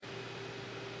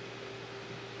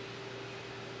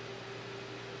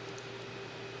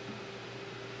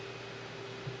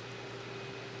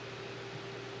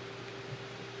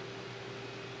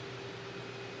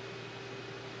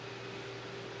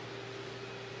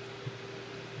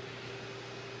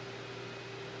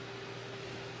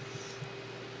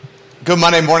Good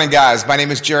Monday morning, guys. My name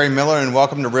is Jerry Miller, and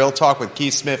welcome to Real Talk with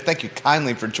Keith Smith. Thank you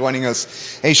kindly for joining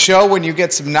us. A show when you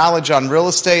get some knowledge on real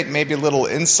estate, maybe a little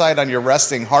insight on your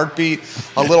resting heartbeat,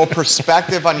 a little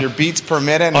perspective on your beats per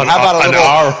minute, and how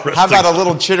about a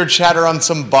little chitter chatter on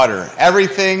some butter?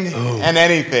 Everything and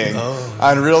anything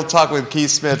on Real Talk with Keith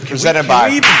Smith, presented by.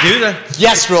 Can we even do that?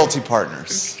 Yes, Realty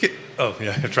Partners. Oh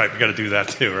yeah, that's right. We got to do that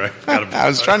too, right? I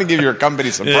was trying to give your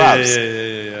company some props.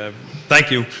 Yeah. Thank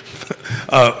you.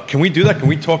 Can we do that? Can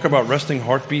we talk about resting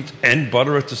heartbeats and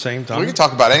butter at the same time? We can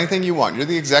talk about anything you want. You're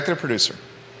the executive producer.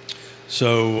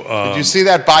 So, did you see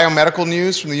that biomedical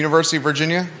news from the University of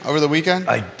Virginia over the weekend?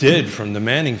 I did, from the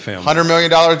Manning family. $100 million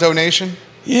donation?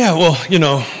 Yeah, well, you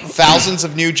know. Thousands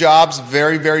of new jobs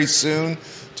very, very soon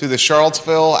to the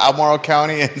Charlottesville, Albemarle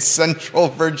County, and Central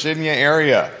Virginia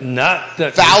area. Not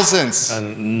that thousands.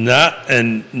 Not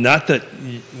that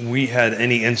we had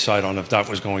any insight on if that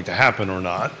was going to happen or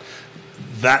not.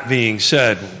 That being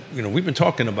said, you know, we've been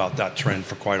talking about that trend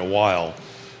for quite a while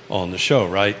on the show,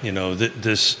 right? You know,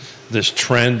 this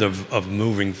trend of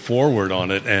moving forward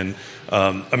on it, and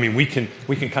I mean, we can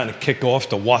kind of kick off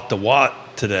the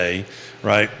watt today,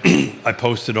 right? I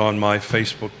posted on my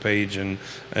Facebook page, and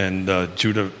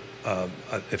Judah,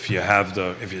 if you have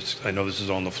I know this is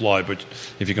on the fly, but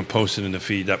if you can post it in the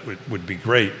feed, that would be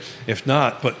great. If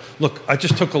not, but look, I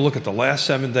just took a look at the last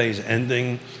 7 days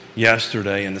ending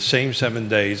yesterday, and the same 7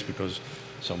 days, because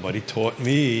somebody taught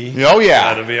me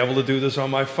how to be able to do this on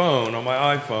my phone, on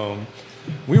my iPhone.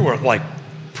 We were like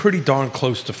pretty darn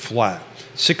close to flat.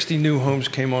 60 new homes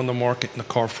came on the market in the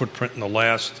car footprint in the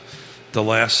last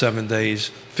 7 days.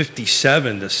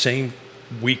 57 the same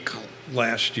week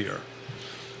last year.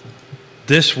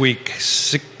 This week,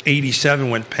 87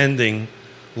 went pending.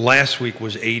 Last week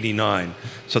was 89.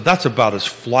 So that's about as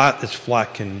flat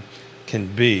can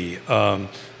be.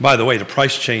 By the way, the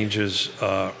price changes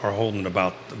are holding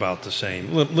about the same.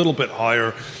 A little bit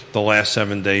higher the last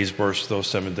 7 days versus those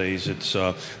 7 days. It's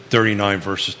 39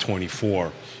 versus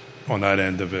 24 on that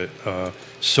end of it.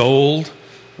 Sold,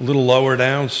 a little lower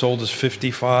down. Sold is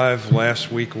 55.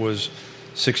 Last week was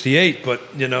 68. But,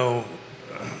 you know,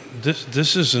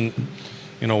 this isn't,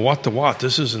 you know, watt to watt.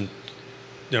 This isn't,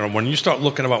 you know, when you start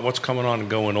looking about what's coming on and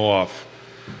going off,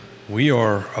 we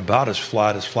are about as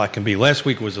flat can be. Last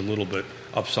week was a little bit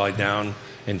upside down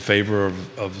in favor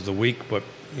of the week, but,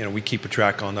 you know, we keep a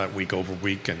track on that week over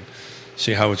week and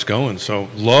see how it's going. So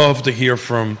love to hear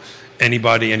from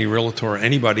anybody, any realtor,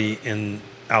 anybody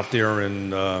out there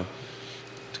in,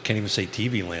 can't even say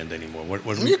TV land anymore.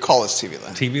 What do you call this TV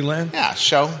land? TV land? Yeah,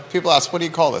 show. People ask, what do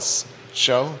you call this?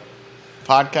 Show?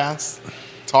 Podcast?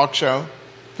 Talk show?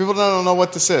 People don't know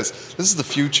what this is. This is the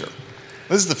future.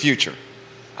 This is the future.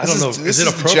 I don't know. Is it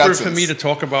appropriate for me to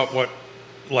talk about what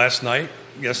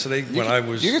yesterday, when I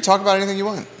was... You can talk about anything you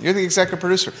want. You're the executive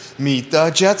producer. Meet the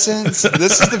Jetsons.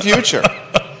 This is the future.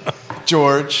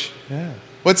 George. Yeah.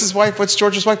 What's his wife? What's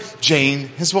George's wife? Jane.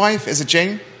 His wife? Is it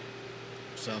Jane?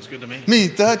 Sounds good to me.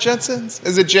 Meet the Jetsons.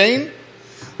 Is it Jane?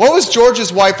 What was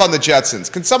George's wife on the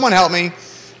Jetsons? Can someone help me?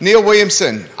 Neil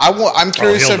Williamson. I'm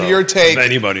curious of your take. If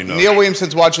anybody knows. Neil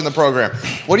Williamson's watching the program.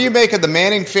 What do you make of the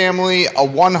Manning family, a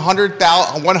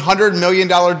 $100 million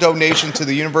donation to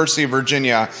the University of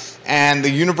Virginia, and the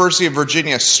University of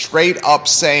Virginia straight up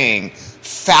saying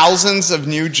thousands of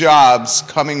new jobs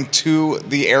coming to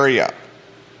the area?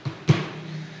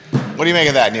 What do you make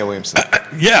of that, Neil Williamson?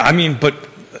 Yeah, I mean, but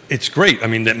it's great. I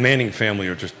mean, that Manning family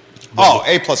are just...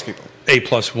 A-plus people.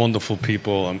 A-plus wonderful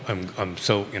people. I'm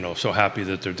so, you know, so happy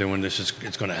that they're doing this.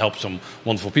 It's going to help some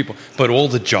wonderful people. But all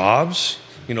the jobs,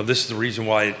 you know, this is the reason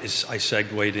why I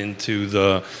segued into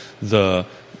the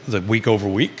week over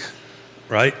week,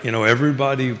 right? You know,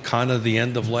 everybody kind of the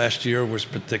end of last year was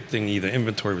predicting either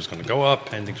inventory was going to go up,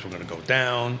 pendings were going to go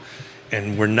down,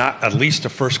 and we're not, at least the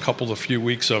first few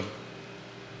weeks of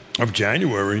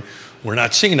January, we're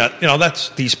not seeing that. You know,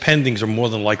 these pendings are more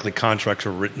than likely contracts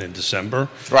were written in December.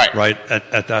 Right.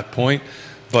 At that point.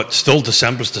 But still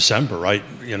December's December, right?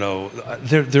 You know,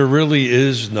 there really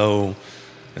is no,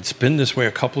 it's been this way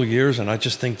a couple of years, and I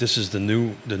just think this is the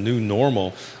new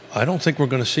normal. I don't think we're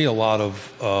going to see a lot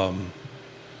of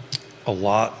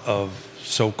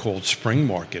so-called spring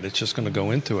market. It's just going to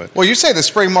go into it. Well, you say the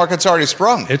spring market's already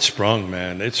sprung. It's sprung,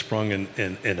 man. It's sprung in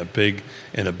a big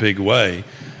way.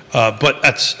 But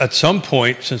at some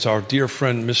point, since our dear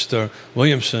friend Mr.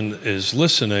 Williamson is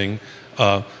listening,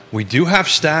 we do have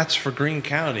stats for Greene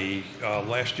County,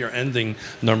 last year ending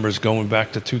numbers going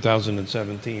back to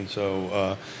 2017.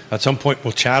 So at some point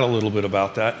we'll chat a little bit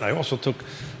about that. And I also took,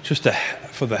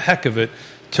 for the heck of it,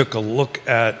 took a look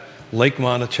at Lake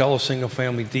Monticello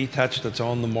single-family detached that's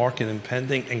on the market and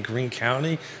pending in Greene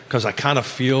County? Because I kind of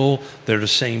feel they're the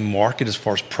same market as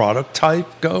far as product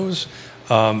type goes.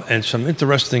 And some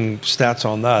interesting stats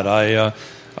on that.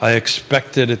 I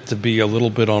expected it to be a little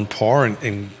bit on par,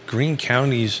 and Greene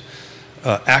County's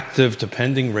active to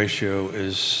pending ratio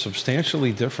is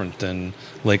substantially different than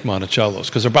Lake Monticello's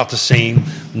because they're about the same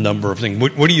number of things.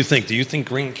 What do you think? Do you think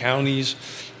Greene County's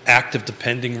active to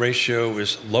pending ratio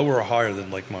is lower or higher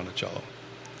than Lake Monticello?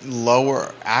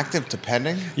 Lower active to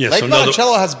pending? Yeah, Lake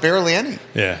Monticello has barely any.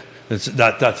 Yeah, that's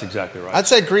exactly right. I'd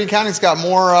say Greene County's got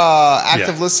more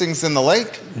active listings than the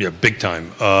lake. Yeah, big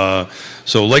time.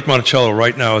 So Lake Monticello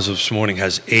right now, as of this morning,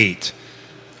 has 8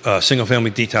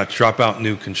 single-family detached dropout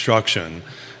new construction.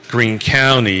 Greene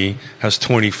County has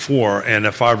 24, and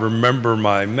if I remember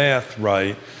my math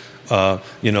right,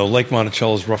 Lake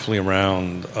Monticello is roughly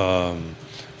around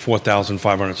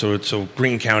 4,500. So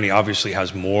Greene County obviously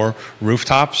has more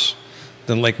rooftops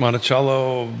than Lake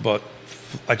Monticello, but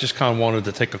I just kind of wanted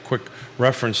to take a quick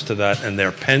reference to that, and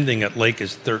their pending at Lake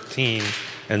is 13,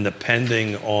 and the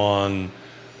pending on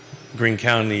Greene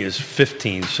County is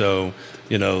 15. So,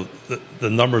 the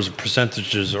numbers of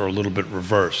percentages are a little bit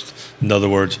reversed. In other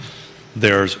words,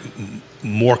 there's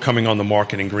more coming on the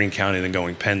market in Greene County than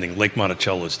going pending. Lake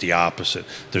Monticello is the opposite.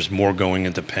 There's more going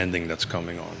into pending that's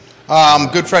coming on.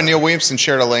 Good friend Neil Williamson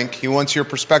shared a link. He wants your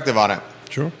perspective on it.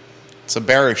 Sure. It's a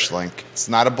bearish link. It's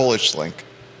not a bullish link.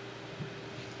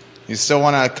 You still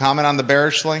want to comment on the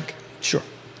bearish link? Sure.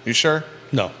 You sure?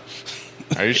 No.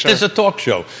 Are you sure? It's a talk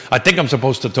show. I think I'm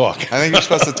supposed to talk. I think you're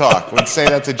supposed to talk. We'd say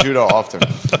that to Judah often.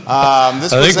 I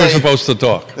think we're supposed to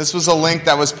talk. This was a link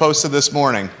that was posted this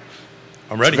morning.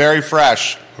 I'm ready. It's very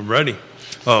fresh. I'm ready.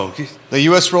 Oh. The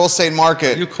U.S. real estate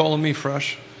market. Are you calling me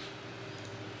fresh?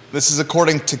 This is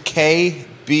according to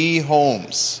KB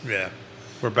Homes. Yeah.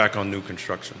 We're back on new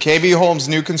construction. KB Homes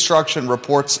new construction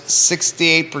reports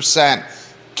 68%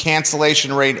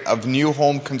 cancellation rate of new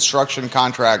home construction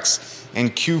contracts in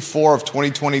Q4 of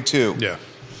 2022. Yeah.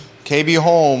 KB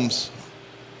Homes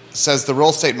says the real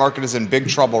estate market is in big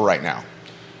trouble right now.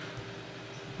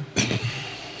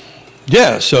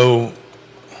 Yeah, so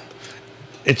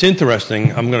it's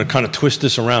interesting. I'm going to kind of twist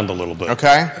this around a little bit.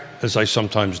 Okay. As I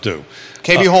sometimes do.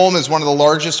 KB Home is one of the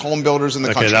largest home builders in the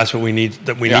country. Okay, that's what we need.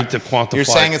 That we need to quantify. You're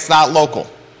saying it's not local.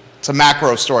 It's a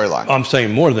macro storyline. I'm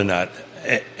saying more than that.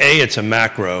 It's a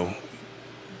macro.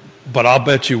 But I'll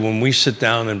bet you when we sit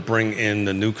down and bring in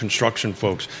the new construction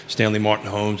folks, Stanley Martin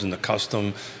Homes and the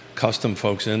custom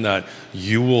folks in that,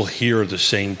 you will hear the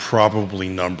same probably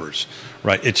numbers,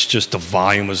 right? It's just the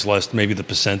volume is less. Maybe the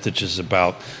percentage is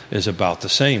about the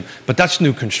same. But that's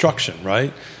new construction,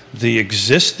 right? The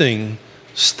existing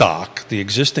stock, the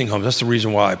existing homes, that's the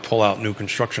reason why I pull out new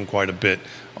construction quite a bit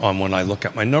when I look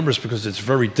at my numbers, because it's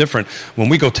very different. When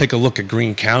we go take a look at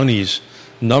Greene County's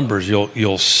numbers,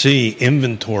 you'll see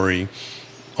inventory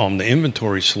on the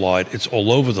inventory slide. It's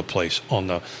all over the place. On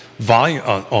the volume,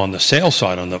 on the sales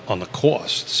side, on the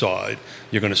cost side,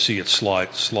 you're going to see it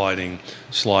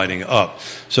sliding up.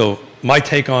 So my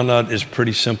take on that is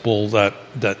pretty simple. That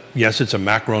yes, it's a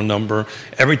macro number.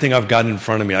 Everything I've got in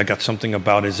front of me, I got something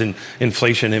about is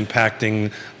inflation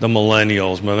impacting the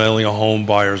millennials, millennial home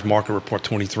buyers, market report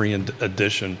 23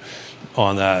 edition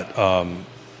on that.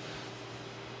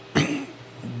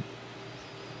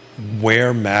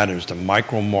 Where matters, the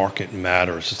micro market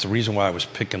matters. It's the reason why I was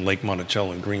picking Lake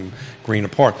Monticello and Greene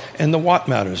apart. And the what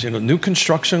matters. New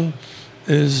construction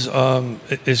is going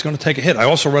to take a hit. I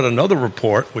also read another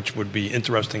report, which would be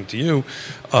interesting to you.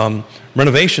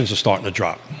 Renovations are starting to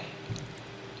drop.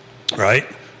 Right?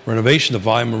 The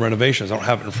volume of renovations. I don't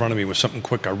have it in front of me. It was something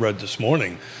quick I read this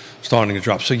morning, starting to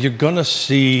drop. So you're going to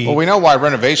see. Well, we know why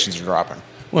renovations are dropping.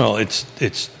 Well, it's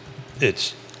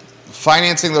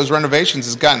financing those renovations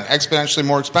has gotten exponentially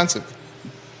more expensive.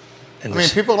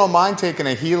 People don't mind taking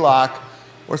a HELOC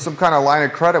or some kind of line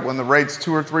of credit when the rate's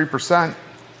 2 or 3%.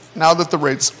 Now that the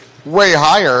rate's way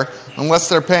higher, unless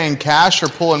they're paying cash or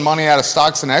pulling money out of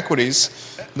stocks and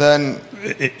equities, then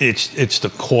it's the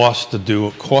cost of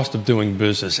doing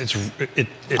business. It's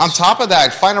on top of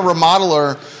that, find a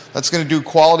remodeler that's going to do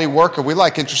quality work. We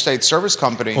like Intrastate Service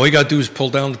Company. All you got to do is pull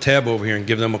down the tab over here and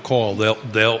give them a call.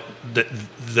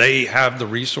 They have the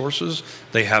resources,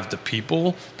 they have the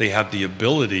people, they have the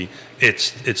ability.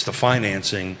 It's the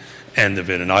financing end of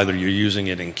it, and either you're using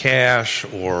it in cash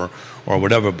or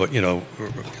whatever. But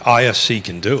ISC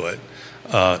can do it.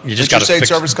 You just got to fix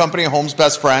Service Company, home's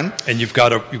best friend, and you've got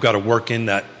to work in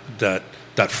that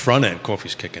front end.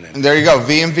 Coffee's kicking in. And there you go.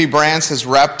 VMV Brands has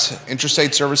repped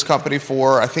Intrastate Service Company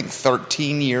for I think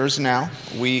 13 years now.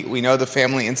 We know the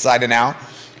family inside and out.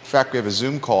 fact, we have a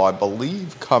Zoom call, I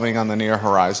believe, coming on the near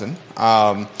horizon.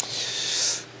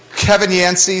 Kevin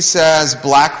Yancey says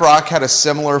BlackRock had a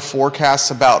similar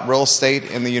forecast about real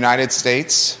estate in the United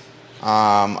States,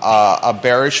 a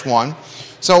bearish one.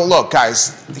 So, look,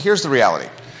 guys, here's the reality.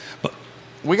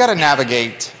 We got to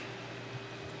navigate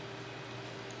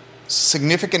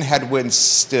significant headwinds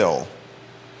still,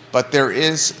 but there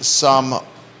is some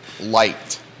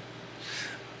light.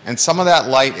 And some of that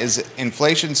light is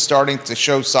inflation starting to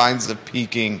show signs of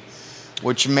peaking,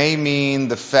 which may mean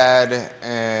the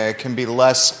Fed can be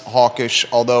less hawkish,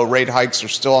 although rate hikes are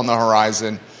still on the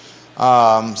horizon.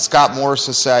 Scott Morris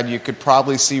has said you could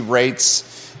probably see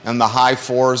rates in the high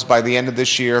fours by the end of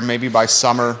this year, maybe by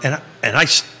summer. And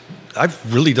I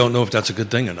really don't know if that's a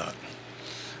good thing or not,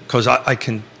 because I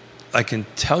can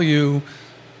tell you,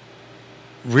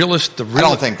 I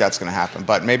don't think that's going to happen,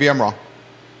 but maybe I'm wrong.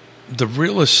 The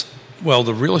real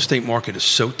estate market is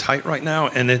so tight right now,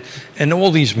 and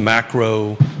all these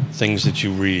macro things that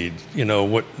you read,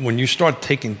 when you start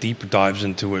taking deeper dives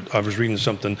into it. I was reading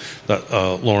something that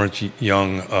Lawrence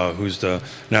Young, who's the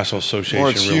National Association,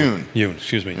 Lawrence Yoon,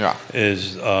 excuse me, yeah,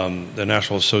 is the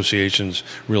National Association's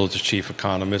Realtors chief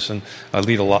economist, and I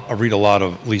read a lot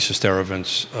of Lisa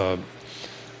Steravant's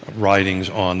writings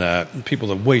on that. People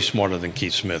that are way smarter than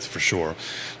Keith Smith for sure.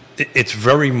 It's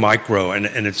very micro, and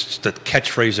it's the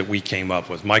catchphrase that we came up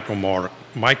with.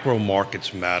 Micro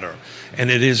markets matter, and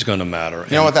it is going to matter.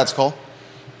 You know what that's called?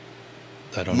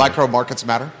 I don't know. Micro markets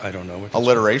matter? I don't know what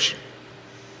alliteration.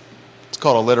 It's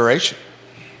called alliteration.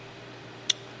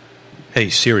 Hey,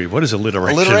 Siri, what is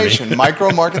alliteration? Alliteration. Micro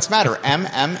markets matter.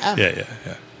 MMM.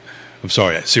 Yeah. I'm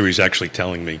sorry. Siri's actually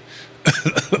telling me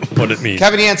what it means.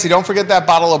 Kevin Yancey, don't forget that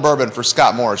bottle of bourbon for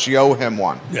Scott Morris. You owe him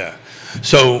one. Yeah.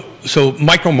 So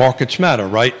micro markets matter,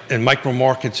 right? And micro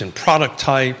markets and product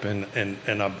type, and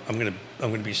I'm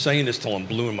gonna be saying this till I'm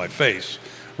blue in my face,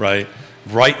 right?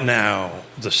 Right now,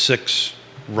 the 6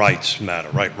 rights matter,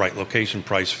 right? Right location,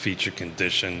 price, feature,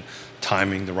 condition,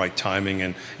 timing, the right timing,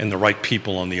 and the right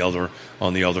people on the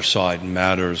other side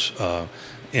matters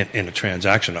in a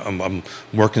transaction. I'm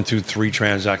working through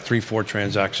 4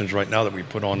 transactions right now that we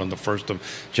put on the 1st of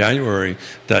January.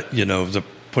 That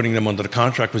putting them under the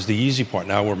contract was the easy part.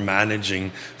 Now we're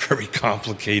managing very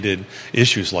complicated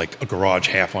issues like a garage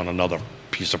half on another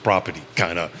piece of property,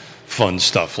 kind of fun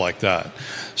stuff like that.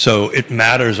 So it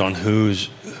matters on who's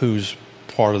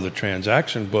part of the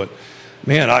transaction. But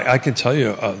man, I can tell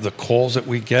you the calls that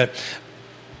we get.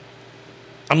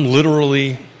 I'm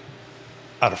literally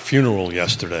at a funeral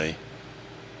yesterday,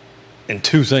 and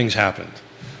 2 things happened.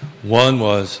 One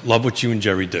was, love what you and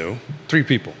Jerry do. 3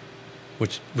 people.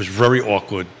 Which was very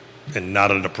awkward and not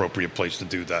an appropriate place to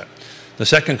do that. The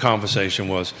second conversation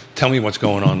was, tell me what's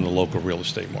going on in the local real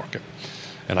estate market.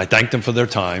 And I thanked them for their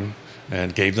time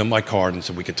and gave them my card and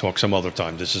said, we could talk some other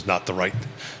time. This is not the right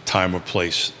time or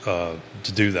place to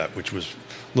do that, which was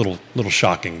a little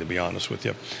shocking, to be honest with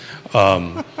you.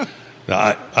 I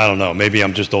don't know. Maybe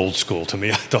I'm just old school. To me,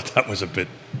 I thought that was a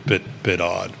bit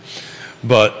odd.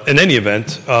 But in any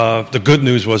event, the good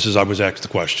news was I was asked the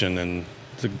question, and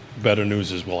the better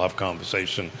news is we'll have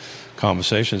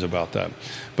conversations about that.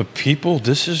 But people,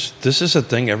 this is a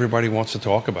thing everybody wants to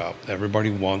talk about.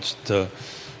 Everybody wants to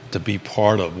be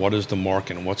part of what is the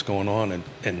market and what's going on.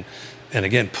 And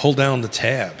again, pull down the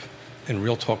tab in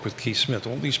Real Talk with Keith Smith.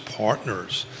 All these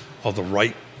partners are the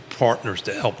right partners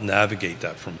to help navigate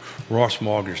that, from Ross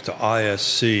Mortgage to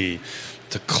ISC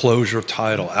to Closure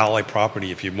Title, Ally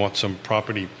Property if you want some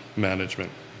property management.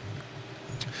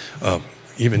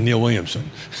 Even Neil Williamson,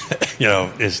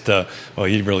 is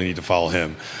you really need to follow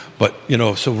him. But,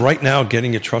 so right now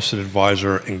getting a trusted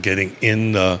advisor and getting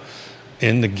in the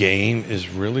game is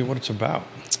really what it's about.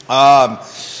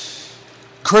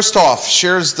 Christoph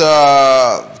shares the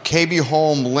KB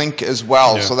Home link as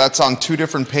well. Yeah. So that's on 2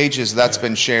 different pages that's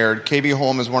been shared. KB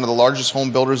Home is one of the largest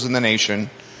home builders in the nation.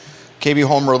 KB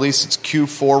Home released its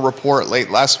Q4 report late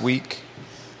last week.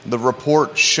 The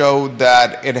report showed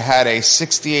that it had a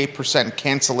 68%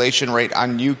 cancellation rate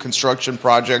on new construction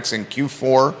projects in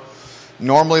Q4.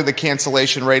 Normally, the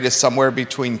cancellation rate is somewhere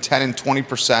between 10 and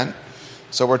 20%.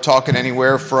 So we're talking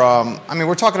anywhere from,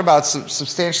 we're talking about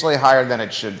substantially higher than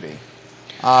it should be.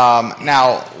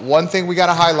 Now, one thing we got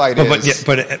to highlight is...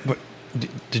 But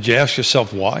did you ask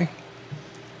yourself why?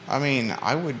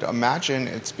 I would imagine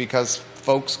it's because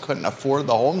folks couldn't afford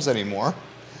the homes anymore.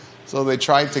 So they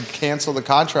tried to cancel the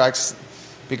contracts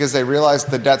because they realized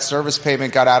the debt service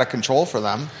payment got out of control for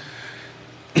them.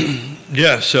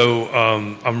 Yeah, so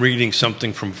I'm reading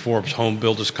something from Forbes Home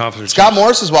Builders Confidence. Scott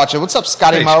Morris is watching. What's up,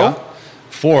 Scotty Mo? Scott.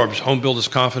 Forbes Home Builders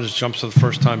Confidence jumps for the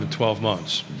first time in 12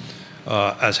 months.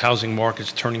 as housing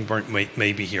markets turning point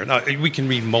may be here. Now, we can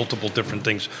read multiple different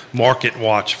things. Market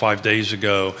Watch 5 days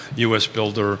ago, U.S.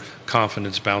 builder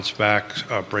confidence bounced back,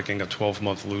 breaking a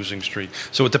 12-month losing streak.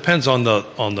 So it depends on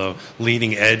the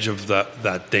leading edge of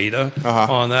that data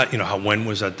on that. When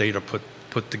was that data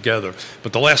put together?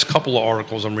 But the last couple of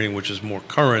articles I'm reading, which is more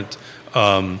current,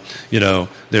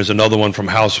 there's another one from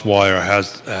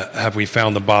HouseWire. Have we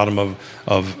found the bottom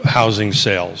of housing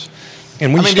sales?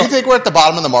 And do you think we're at the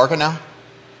bottom of the market now?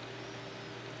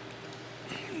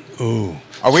 Ooh.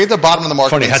 Are we at the bottom of the market?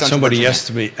 Funny, I had somebody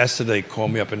yesterday call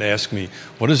me up and ask me,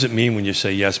 what does it mean when you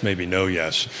say yes, maybe no,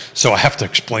 yes? So I have to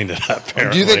explain to that,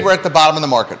 apparently. Do you think we're at the bottom of the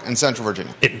market in Central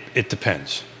Virginia? It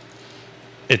depends.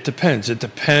 It depends. It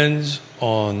depends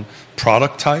on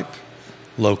product type,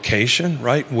 location,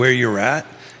 right, where you're at.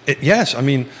 Yes,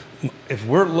 if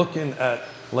we're looking at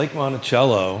Lake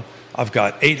Monticello, I've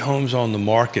got 8 homes on the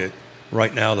market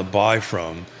right now to buy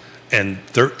from, and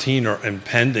 13 are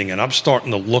impending. And I'm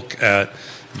starting to look at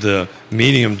the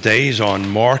medium days on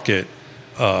market,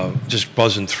 just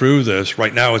buzzing through this.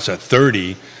 Right now it's at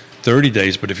 30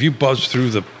 days. But if you buzz through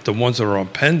the ones that are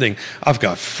impending, I've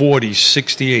got 40,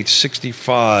 68,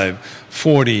 65,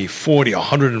 40,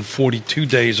 142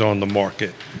 days on the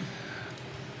market.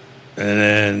 And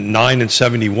then 9 and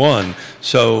 71.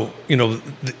 So,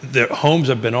 the homes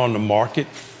have been on the market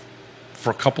for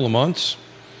a couple of months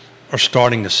are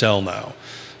starting to sell now.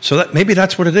 So maybe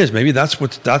that's what it is. Maybe that's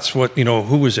what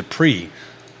who was it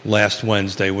last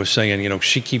Wednesday was saying,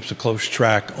 she keeps a close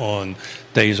track on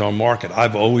days on market.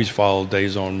 I've always followed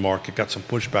days on market. Got some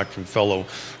pushback from fellow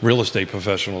real estate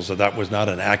professionals that was not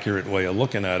an accurate way of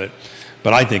looking at it.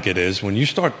 But I think it is. When you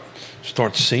start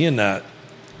seeing that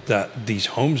these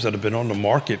homes that have been on the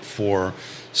market for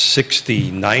 60,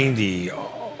 90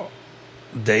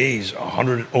 days,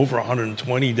 over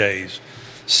 120 days,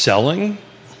 selling.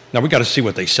 Now we got to see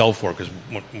what they sell for, because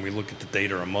when we look at the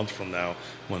data a month from now,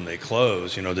 when they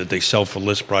close, did they sell for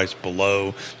list price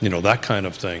below, that kind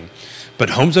of thing. But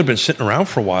homes that have been sitting around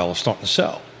for a while are starting to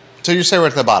sell. So you say we're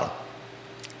at the bottom?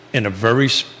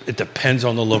 It depends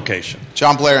on the location.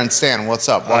 John Blair and Stan, what's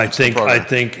up? I think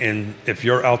if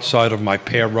you're outside of my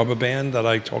pear rubber band that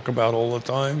I talk about all the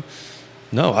time,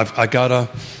 no, I've got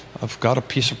a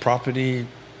piece of property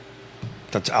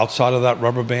that's outside of that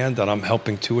rubber band that I'm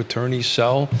helping 2 attorneys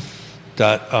sell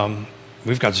that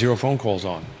we've got 0 phone calls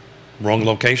on. Wrong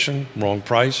location, wrong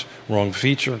price, wrong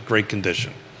feature, great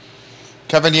condition.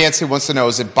 Kevin Yancey wants to know,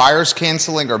 is it buyers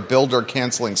canceling or builder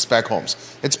canceling spec homes?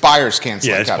 It's buyers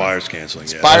canceling. Yeah, it's Kevin. buyers canceling.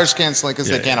 It's buyers canceling because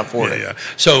they can't afford it. Yeah.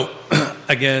 So,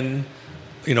 again,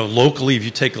 locally, if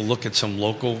you take a look at some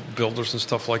local builders and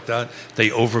stuff like that,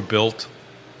 they overbuilt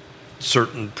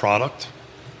certain product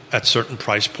at certain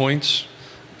price points.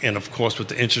 And, of course, with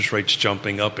the interest rates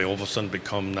jumping up, they all of a sudden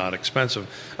become not expensive,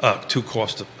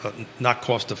 not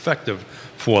cost-effective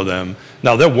for them.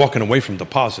 Now, they're walking away from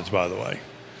deposits, by the way,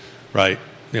 right?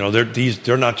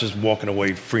 They're not just walking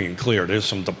away free and clear. There's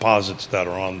some deposits that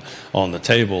are on the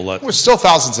table. We're still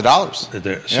thousands of dollars.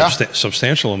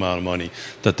 Substantial amount of money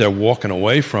that they're walking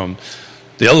away from.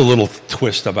 The other little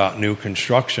twist about new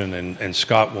construction, and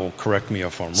Scott will correct me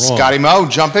if I'm wrong. Scotty Moe,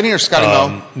 jump in here, Scotty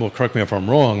Moe. Well, correct me if I'm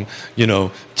wrong.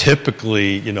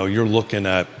 Typically, you're looking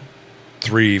at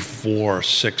 3, 4,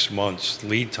 6 months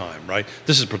lead time, right?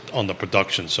 This is on the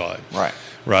production side.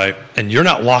 Right? And you're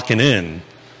not locking in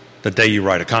the day you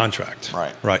write a contract.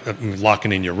 Right?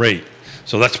 Locking in your rate.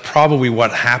 So that's probably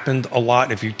what happened a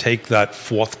lot. If you take that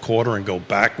fourth quarter and go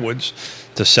backwards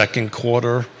to second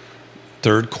quarter,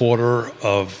 third quarter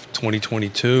of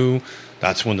 2022,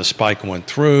 that's when the spike went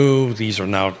through. These are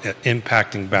now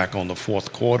impacting back on the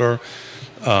fourth quarter.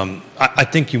 I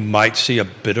think you might see a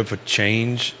bit of a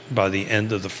change by the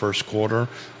end of the first quarter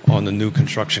on the new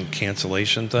construction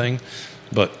cancellation thing.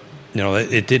 But,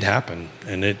 it did happen,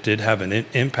 and it did have an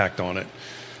impact on it.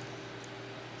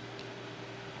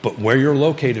 But where you're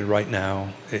located right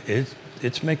now, there's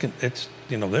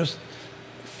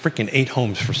freaking 8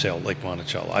 homes for sale at Lake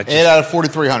Monticello. 8 out of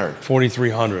 4,300.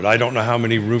 4,300. I don't know how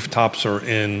many rooftops are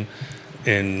in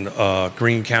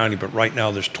Greene County, but right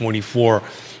now there's 24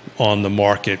 on the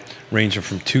market, ranging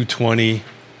from $220,000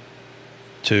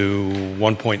 to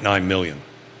 $1.9 million.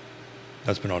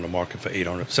 That's been on the market for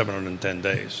 710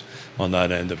 days on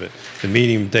that end of it. The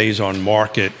median days on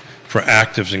market for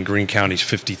actives in Greene County is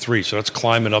 53, so that's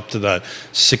climbing up to that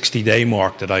 60-day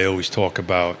mark that I always talk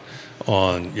about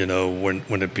on,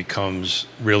 when it becomes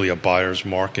really a buyer's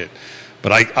market.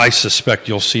 But I suspect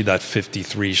you'll see that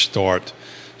 53 start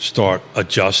start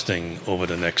adjusting over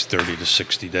the next 30 to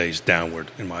 60 days downward,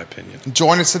 in my opinion.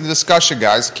 Join us in the discussion,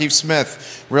 guys. Keith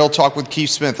Smith, Real Talk with Keith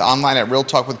Smith, online at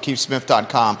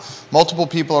realtalkwithkeithsmith.com. Multiple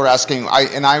people are asking,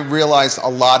 I realized a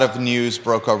lot of news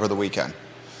broke over the weekend.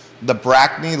 The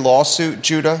Brackney lawsuit,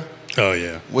 Judah,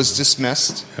 was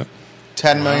dismissed. Yep.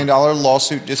 $10 million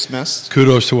lawsuit dismissed.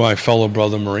 Kudos to my fellow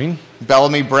brother Marine.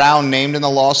 Bellamy Brown named in the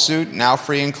lawsuit, now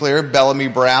free and clear. Bellamy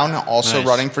Brown also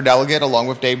running for delegate along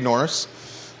with Dave Norris.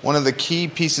 One of the key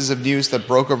pieces of news that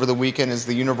broke over the weekend is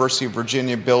the University of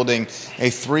Virginia building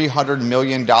a $300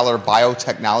 million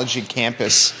biotechnology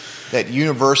campus that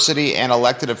university and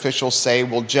elected officials say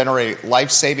will generate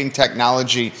life-saving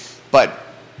technology, but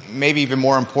maybe even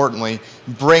more importantly,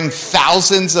 bring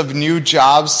thousands of new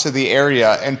jobs to the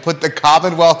area and put the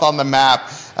Commonwealth on the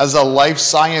map as a life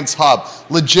science hub.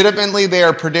 Legitimately, they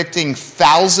are predicting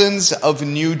thousands of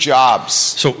new jobs.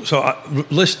 So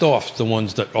list off the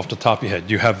ones that off the top of your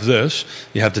head. You have this.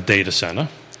 You have the data center.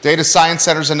 Data Science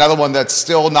Center is another one that's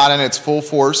still not in its full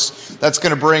force. That's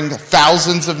going to bring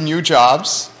thousands of new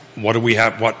jobs. What do we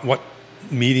have? What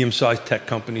medium-sized tech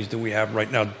companies do we have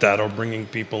right now that are bringing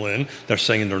people in? They're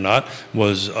saying they're not.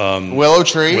 Willow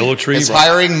Tree is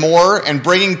hiring more and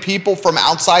bringing people from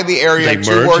outside the area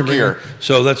to work here.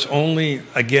 So that's only,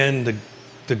 again,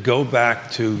 to go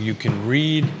back to, you can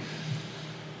read.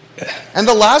 And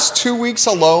the last 2 weeks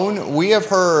alone, we have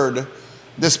heard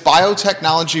this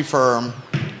biotechnology firm,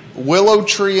 Willow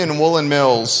Tree and Woolen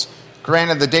Mills.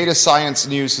 Granted, the data science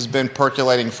news has been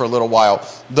percolating for a little while.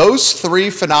 Those three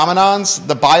phenomenons,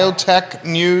 the biotech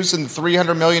news and the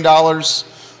 $300 million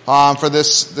for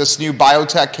this new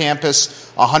biotech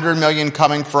campus, $100 million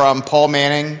coming from Paul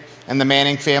Manning and the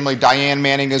Manning family, Diane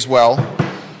Manning as well.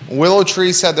 Willow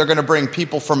Tree said they're going to bring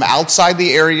people from outside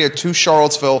the area to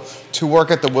Charlottesville to work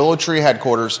at the Willow Tree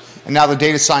headquarters, and now the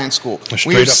data science school.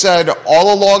 We've said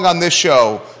all along on this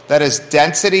show that as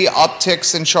density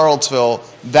upticks in Charlottesville,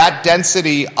 that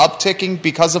density upticking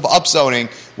because of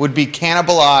upzoning would be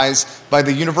cannibalized by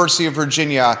the University of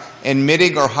Virginia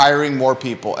admitting or hiring more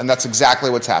people, and that's exactly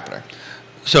what's happening.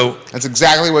 So that's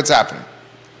exactly what's happening.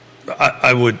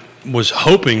 I was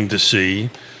hoping to see,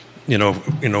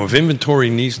 if inventory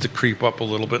needs to creep up a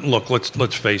little bit. And look,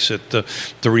 let's face it.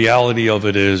 The reality of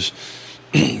it is,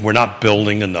 we're not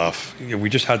building enough. We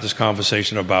just had this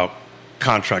conversation about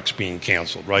contracts being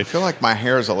canceled, right? I feel like my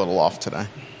hair is a little off today.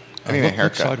 I need a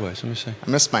haircut. Look sideways, let me see. I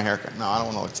missed my haircut. No, I don't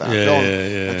want to look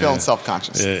sideways. I'm feeling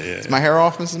self-conscious. Is my hair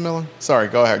off, Mrs. Miller? Sorry,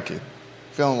 go ahead, Keith.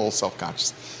 Feeling a little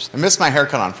self-conscious. I missed my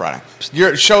haircut on Friday.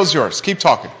 Your show's yours. Keep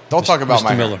talking. Don't talk about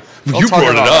my Miller. hair. You brought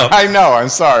it up. I know. I'm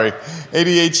sorry.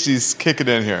 ADHD's kicking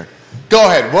in here. Go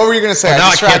ahead. What were you going to say? Now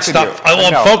I can't stop. I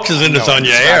love focusing this on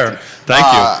your hair. Thank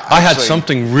you. I had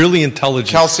something really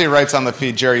intelligent. Kelsey writes on the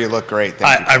feed, Jerry, you look great.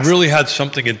 I really had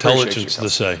something intelligent to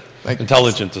say.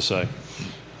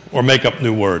 Or make up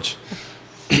new words.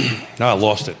 Now I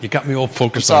lost it. You got me all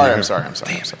focused on your hair. I'm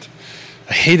sorry.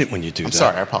 I hate it when you do that. I'm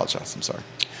sorry. I apologize. I'm sorry.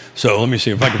 So let me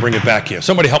see if I can bring it back here.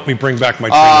 Somebody help me bring back my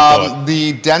train of thought.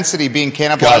 The density being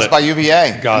cannibalized by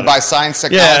UVA. By science,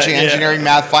 technology, engineering,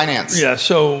 math, finance. Yeah,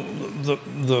 so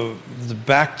the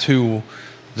back to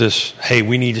this, hey,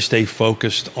 we need to stay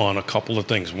focused on a couple of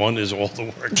things. One is all the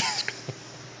work.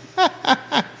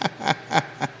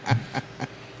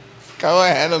 Go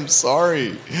ahead. I'm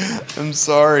sorry.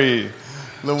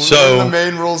 One of the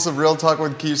main rules of Real Talk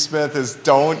with Keith Smith is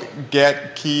don't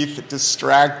get Keith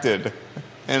distracted.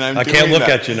 And I can't look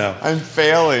at you now. I'm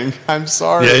failing. I'm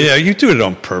sorry. Yeah, you do it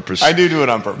on purpose. I do it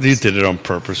on purpose. You did it on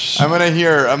purpose. I'm gonna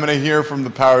hear from the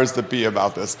powers that be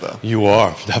about this, though. You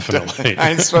are, definitely.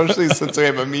 Especially since we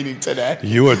have a meeting today.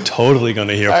 You are totally going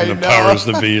to hear from the powers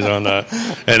that be on that.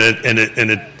 And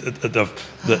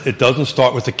it doesn't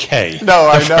start with a K. No,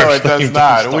 I know it does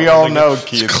not. We all know,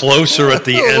 Keith. It's closer at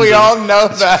the end. We all know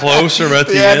that. Closer at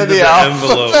the end of the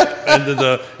envelope.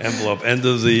 End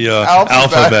of the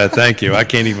alphabet. Thank you. I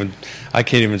can't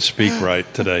even speak right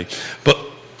today. But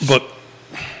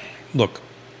look,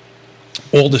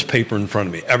 all this paper in front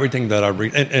of me, everything that I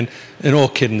read, and all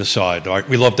kidding aside, right?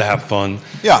 We love to have fun.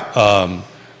 Yeah.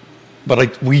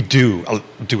 But we do a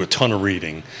ton of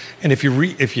reading, and if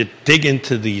you dig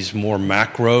into these more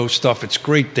macro stuff, it's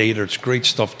great data, it's great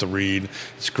stuff to read,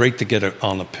 it's great to get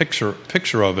on a picture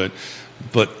of it,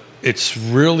 but it's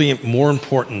really more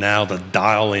important now to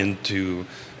dial into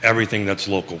everything that's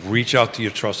local. Reach out to your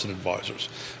trusted advisors.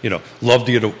 Love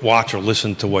to watch or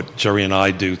listen to what Jerry and I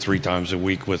do 3 times a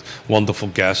week with wonderful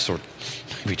guests, or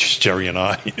maybe just Jerry and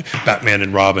I, Batman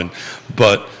and Robin.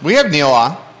 But we have Neil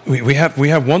on. We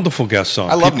have wonderful guests on.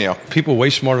 I love Neil. People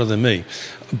way smarter than me.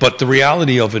 But the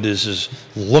reality of it is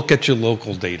look at your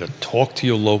local data, talk to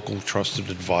your local trusted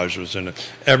advisors, and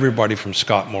everybody from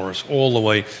Scott Morris all the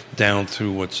way down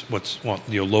through what's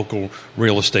your local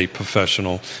real estate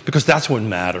professional, because that's what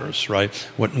matters, right?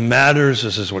 What matters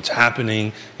is what's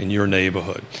happening in your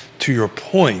neighborhood. To your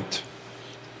point,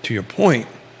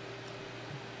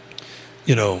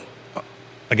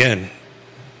 again,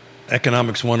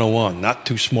 economics 101, not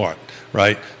too smart.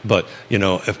 Right? But,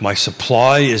 if my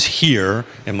supply is here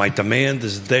and my demand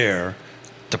is there,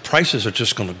 the prices are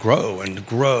just going to grow and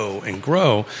grow and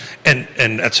grow. And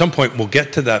at some point, we'll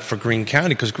get to that for Greene County,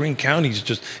 because Greene County is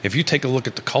just, if you take a look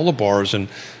at the color bars, and,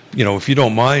 if you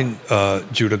don't mind,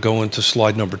 Judah, go into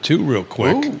slide number 2 real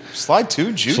quick. Ooh, slide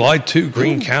 2, Judah. Slide 2,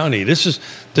 Greene County. This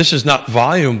is not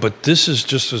volume, but this is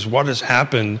just as what has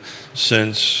happened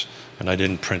since, and I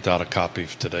didn't print out a copy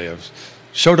today.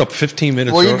 Showed up 15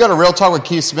 minutes Well, you go to Real Talk with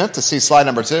Keith Smith to see slide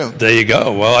number 2. There you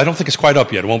go. Well, I don't think it's quite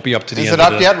up yet. It won't be up to the end. Is it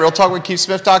up yet?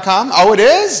 RealTalkWithKeithSmith.com? Oh, it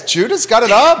is? Judah's got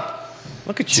it up.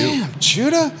 Look at you. Damn,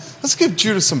 Judah. Let's give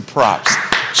Judah some props.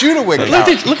 Judah Wick.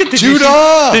 Look at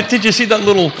Judah. Did you see that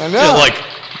little, I know.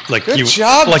 like Good you,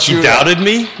 job, like Judah. you doubted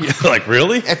me? Like,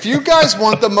 really? If you guys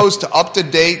want the most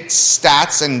up-to-date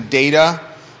stats and data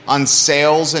on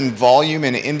sales and volume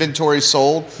and inventory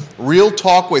sold,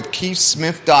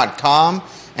 RealTalkWithKeithSmith.com,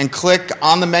 and click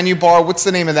on the menu bar. What's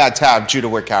the name of that tab, Judah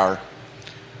Wickhauer?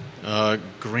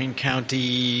 Greene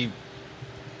County.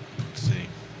 Let's see.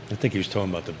 I think he was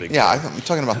talking about the big. Yeah, I'm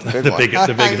talking about the big one.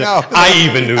 The big. I know. I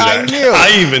even knew that.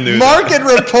 I even knew Market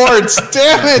that. reports.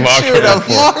 Damn it, Market Judah. report.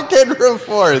 Market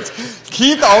reports.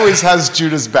 Keith always has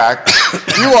Judah's back.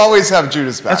 You always have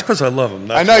Judah's back. That's because I love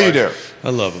him. I know you do. I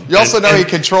love him. You also know he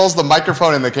controls the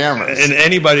microphone and the cameras. And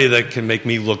anybody that can make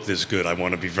me look this good, I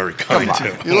want to be very kind Come on.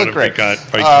 to. You look great.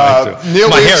 Very kind to. Neil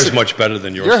My hair Williamson, is much better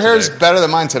than yours. Your hair is today. better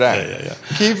than mine today. Yeah.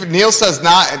 Keith, Neil says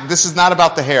this is not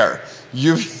about the hair.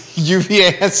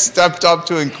 UVA has stepped up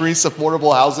to increase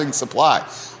affordable housing supply.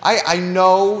 I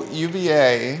know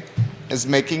UVA is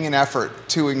making an effort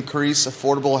to increase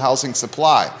affordable housing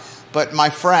supply. But my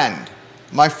friend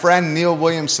Neil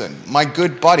Williamson, my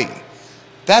good buddy,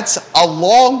 that's a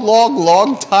long, long,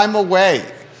 long time away.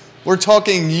 We're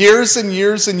talking years and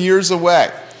years and years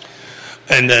away.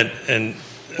 And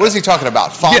what is he talking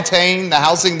about? Fontaine, the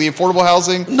housing, the affordable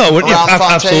housing? No, around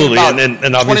Fontaine, absolutely.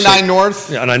 And obviously, 29 North?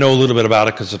 Yeah, and I know a little bit about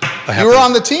it because You were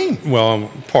on the team. Well, I'm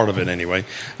part of it anyway.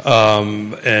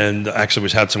 And actually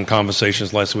had some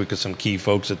conversations last week with some key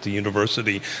folks at the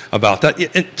university about that.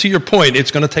 And to your point,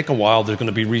 it's going to take a while. There's going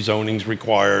to be rezonings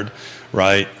required,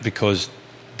 right? Because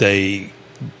they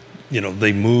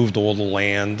moved all the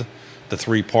land, the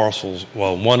 3 parcels.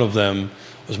 Well, one of them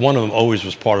always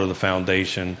was part of the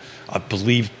foundation. I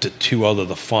believe the 2 other,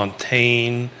 the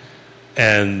Fontaine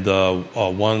and the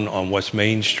one on West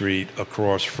Main Street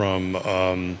across from,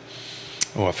 I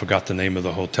forgot the name of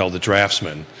the hotel, the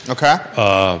Draftsman. Okay.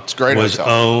 It's a great was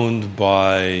hotel. owned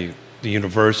by the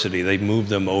university. They moved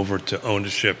them over to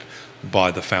ownership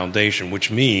by the foundation,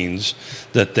 which means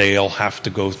that they'll have to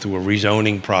go through a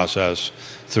rezoning process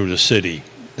through the city.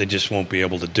 They just won't be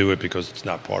able to do it because it's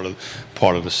not part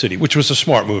of the city, which was a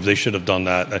smart move. They should have done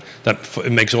that.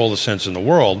 It makes all the sense in the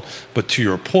world. But to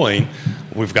your point,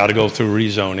 we've got to go through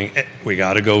rezoning. We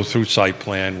got to go through site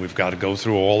plan. We've got to go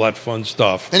through all that fun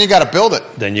stuff. Then you got to build it.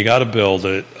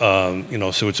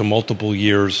 So it's a multiple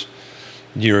years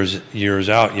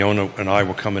out. Yonna and I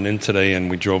were coming in today, and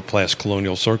we drove past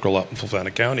Colonial Circle out in Fulton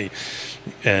County.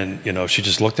 And, she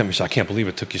just looked at me and said, I can't believe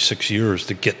it took you 6 years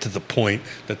to get to the point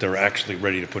that they're actually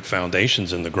ready to put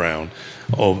foundations in the ground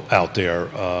out there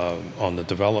on the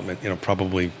development,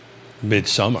 probably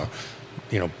midsummer,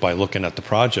 by looking at the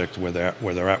project where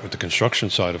they're at with the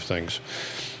construction side of things.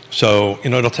 So,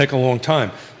 it'll take a long time.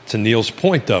 To Neil's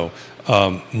point, though,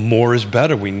 more is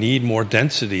better. We need more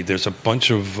density. There's a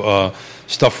bunch of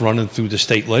stuff running through the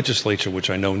state legislature, which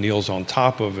I know Neil's on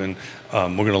top of, and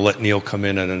we're going to let Neil come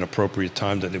in at an appropriate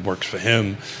time that it works for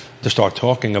him to start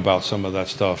talking about some of that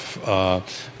stuff,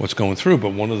 what's going through.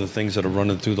 But one of the things that are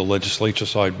running through the legislature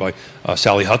side by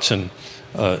Sally Hudson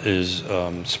is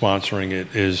sponsoring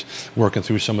it, is working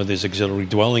through some of these auxiliary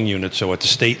dwelling units. So at the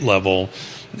state level,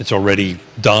 it's already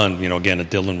done. Again, a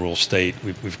Dillon rule state.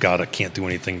 We've got can't do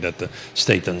anything that the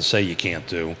state doesn't say you can't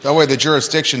do. That way the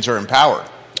jurisdictions are empowered.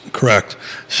 Correct.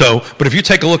 So, but if you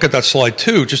take a look at that slide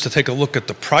 2, just to take a look at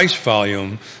the price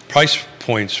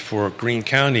points for Greene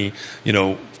County,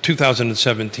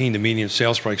 2017, the median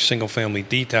sales price, single family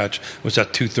detached, was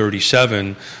at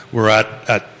 $237. We're at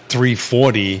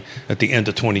 $340 at the end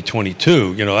of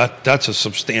 2022. That's a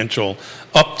substantial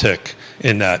uptick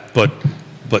in that.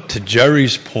 But to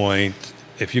Jerry's point,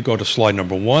 if you go to slide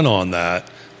number 1 on that,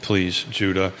 please,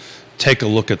 Judah, take a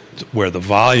look at where the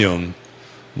volume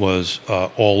was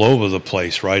all over the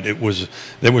place, right? There was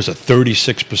a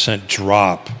 36%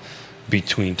 drop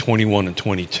between 21 and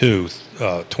 22.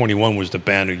 21 was the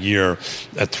banner year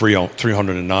at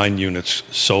 309 units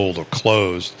sold or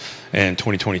closed, and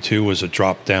 2022 was a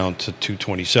drop down to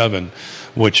 227,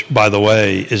 which, by the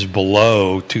way, is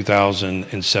below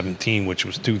 2017, which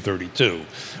was 232,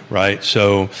 right?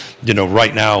 So,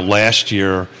 right now, last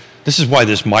year, this is why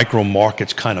this micro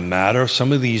markets kind of matter.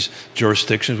 Some of these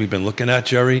jurisdictions we've been looking at,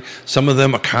 Jerry, some of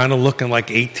them are kind of looking like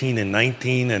 18 and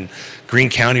 19, and Greene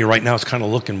County right now is kind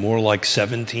of looking more like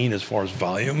 17 as far as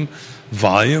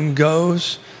volume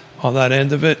goes on that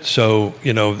end of it. So,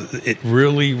 it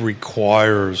really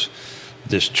requires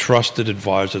this trusted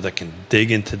advisor that can dig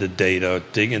into the data,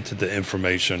 dig into the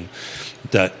information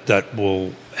that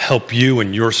will help you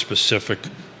in your specific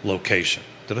location.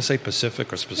 Did I say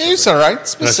Pacific or specific? Yeah, you said it right.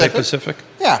 Specific. Did I say Pacific?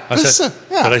 Yeah.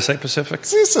 Did I say Pacific?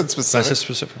 You said specific. I said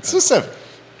specific. Specific.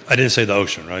 I didn't say the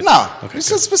ocean, right? No. Okay, you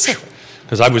said specific.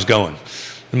 Because I was going.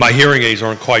 My hearing aids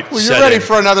aren't quite Well, set you're ready in.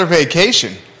 for another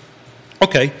vacation.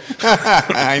 Okay.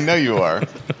 I know you are.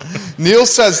 Neil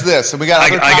says this, and we got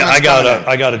other comments coming in.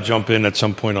 I got to jump in at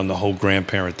some point on the whole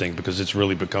grandparent thing because it's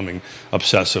really becoming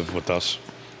obsessive with us.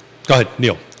 Go ahead,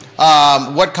 Neil.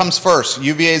 What comes first,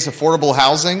 UVA's affordable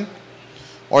housing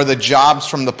or the jobs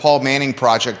from the Paul Manning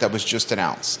project that was just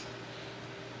announced?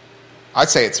 I'd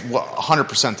say it's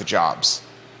 100% the jobs.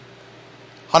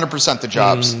 100% the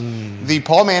jobs. The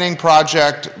Paul Manning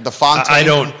project, the Fontaine...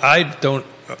 I don't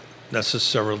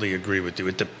necessarily agree with you.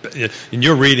 And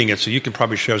you're reading it, so you can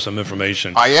probably share some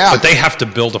information. I am. But they have to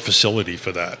build a facility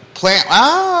for that.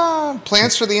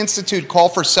 Plans for the Institute call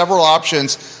for several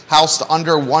options housed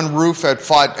under one roof at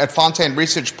Fontaine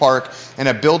Research Park in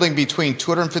a building between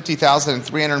 250,000 and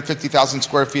 350,000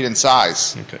 square feet in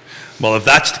size. Okay. Well, if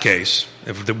that's the case,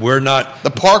 if we're not...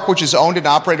 The park, which is owned and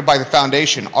operated by the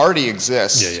foundation, already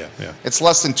exists. Yeah. It's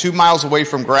less than 2 miles away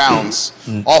from grounds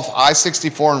off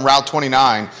I-64 and Route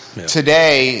 29. Yeah.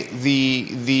 Today,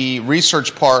 the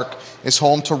research park is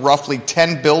home to roughly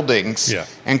 10 buildings,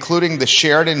 including the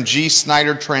Sheridan G.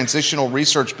 Snyder Transitional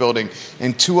Research Building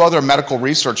and 2 other medical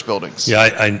research buildings.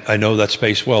 Yeah, I know that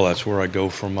space well. That's where I go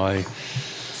for my...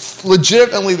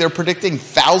 Legitimately, they're predicting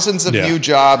thousands of new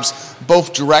jobs,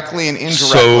 both directly and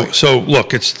indirectly. So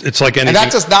look, it's like anything. And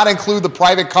that does not include the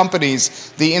private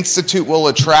companies the Institute will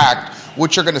attract,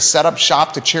 which are going to set up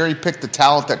shop to cherry pick the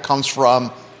talent that comes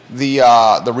from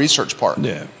the research part.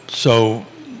 Yeah. So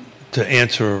to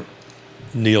answer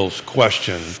Neil's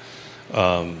question,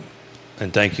 and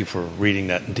thank you for reading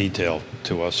that in detail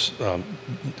to us.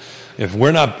 If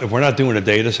we're not doing a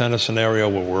data center scenario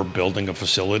where we're building a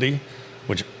facility,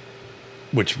 which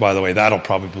by the way, that'll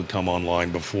probably come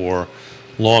online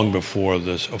long before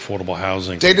this affordable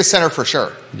housing. Data center for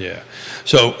sure. Yeah.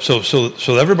 So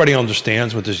everybody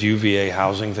understands with this UVA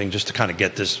housing thing, just to kind of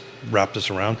wrap this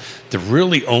around, they're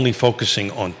really only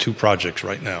focusing on 2 projects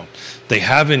right now. They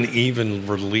haven't even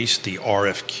released the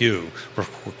RFQ,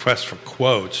 request for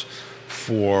quotes,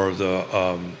 for the,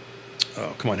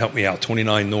 come on, help me out,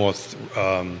 29 North.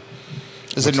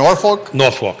 Is it Norfolk?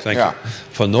 Norfolk, thank you.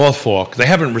 For Norfolk, they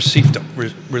haven't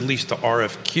released the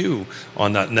RFQ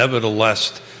on that.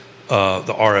 Nevertheless,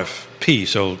 the RFP,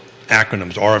 so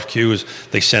acronyms, RFQ is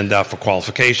they send out for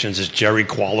qualifications. Is Jerry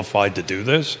qualified to do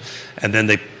this? And then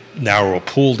they narrow a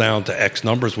pool down to X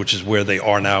numbers, which is where they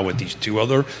are now with these two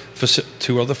other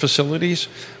facilities.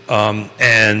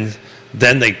 And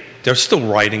then they're still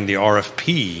writing the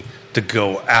RFP to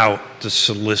go out to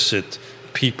solicit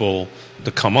people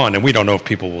to come on, and we don't know if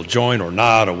people will join or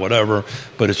not or whatever,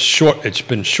 but it's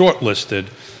been shortlisted.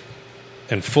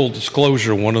 And full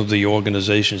disclosure, one of the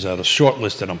organizations that are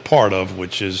shortlisted I'm part of,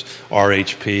 which is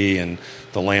RHP and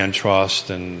the Land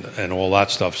Trust and all that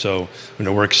stuff. So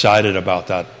we're excited about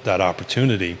that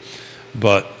opportunity.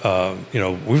 But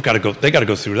we've got to go. They got to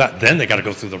go through that. Then they got to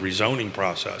go through the rezoning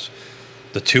process.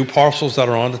 The 2 parcels that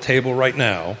are on the table right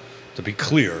now, to be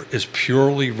clear, is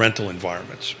purely rental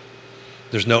environments.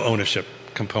 There's no ownership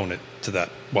component to that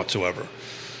whatsoever.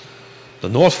 The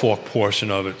North Fork portion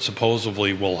of it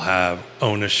supposedly will have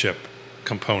ownership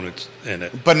components in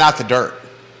it. But not the dirt.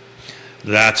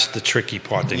 That's the tricky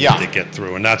part they need to get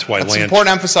through, and that's why it's important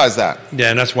to emphasize that.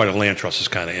 Yeah, and that's why the Land Trust is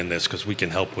kind of in this, because we can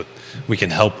help with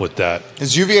that.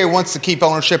 Because UVA wants to keep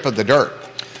ownership of the dirt.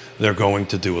 They're going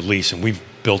to do a lease, and we've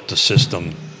built the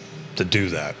system to do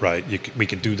that, right? We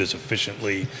could do this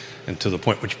efficiently and to the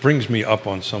point, which brings me up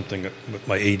on something with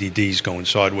my ADD's going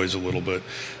sideways a little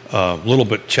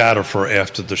bit chatter for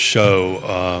after the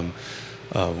show.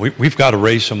 we've got to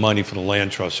raise some money for the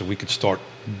land trust so we could start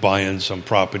buying some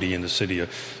property in the city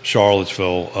of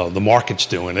Charlottesville. The market's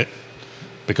doing it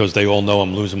because they all know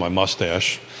I'm losing my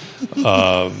mustache.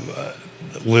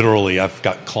 Literally, I've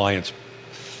got clients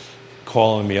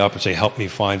calling me up and say, help me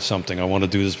find something. I want to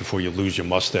do this before you lose your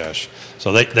mustache.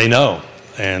 So they know.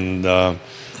 And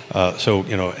so,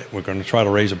 we're going to try to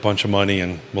raise a bunch of money,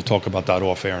 and we'll talk about that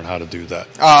off air and how to do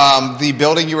that. The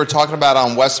building you were talking about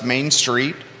on West Main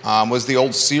Street was the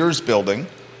old Sears building.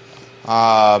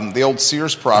 The old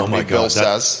Sears property, God, Bill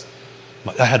says.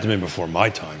 That had to be before my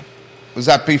time. Was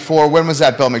that before? When was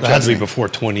that, Bill McChesney? That had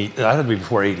to be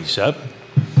before 87.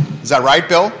 Is that right,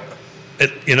 Bill?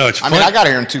 It's funny. I got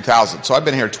here in 2000, so I've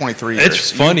been here 23 years.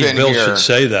 It's funny Bill should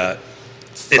say that.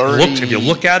 If you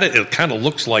look at it, it kind of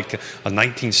looks like a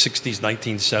 1960s,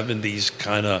 1970s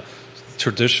kind of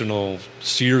traditional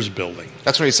Sears building.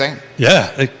 That's what he's saying.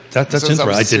 Yeah, that's interesting.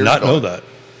 I did not know that.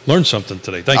 Learned something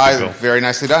today. Thank you, Bill. Very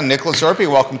nicely done. Nicholas Erpy,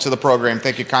 welcome to the program.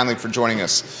 Thank you kindly for joining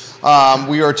us.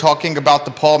 We are talking about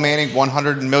the Paul Manning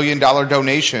 $100 million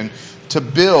donation to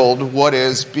build what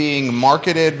is being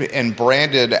marketed and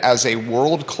branded as a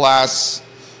world-class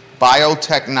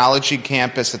biotechnology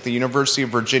campus at the University of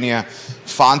Virginia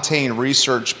Fontaine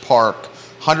Research Park.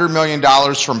 $100 million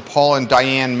from Paul and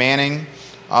Diane Manning.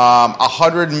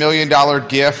 $100 million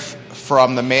gift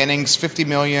from the Mannings, $50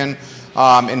 million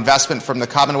investment from the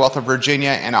Commonwealth of Virginia,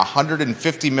 and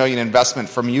 $150 million investment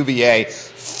from UVA.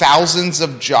 Thousands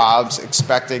of jobs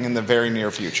expecting in the very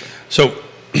near future. So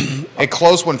it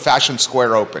closed when Fashion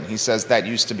Square opened. He says that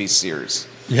used to be Sears.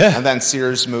 Yeah. And then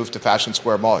Sears moved to Fashion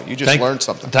Square Mall. You just learned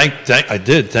something. I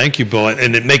did. Thank you, Bill.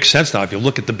 And it makes sense now. If you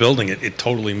look at the building, it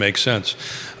totally makes sense.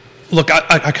 Look,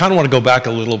 I kind of want to go back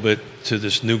a little bit to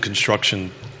this new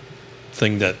construction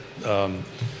thing that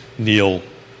Neil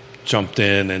jumped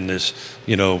in, and this,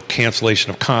 cancellation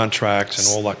of contracts and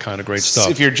all that kind of great stuff.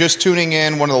 If you're just tuning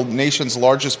in, one of the nation's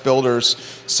largest builders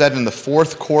said in the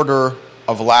fourth quarter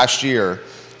of last year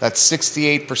that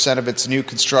 68% of its new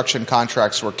construction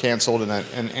contracts were canceled in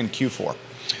Q4.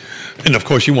 And, of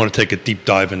course, you want to take a deep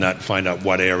dive in that and find out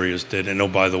what areas did. And, oh,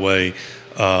 by the way,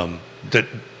 that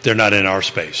they're not in our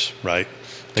space, right?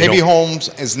 KB Homes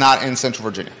is not in Central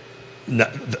Virginia.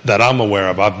 That I'm aware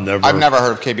of. I've never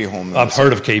heard of KB Homes. I've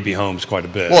heard of KB Homes quite a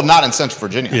bit. Well, not in Central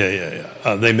Virginia.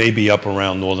 Yeah. They may be up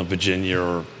around Northern Virginia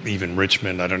or even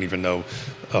Richmond. I don't even know,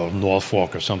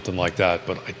 Norfolk or something like that.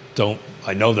 But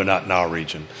I know they're not in our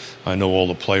region. I know all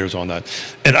the players on that.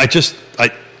 And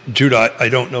Judah, I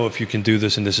don't know if you can do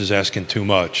this, and this is asking too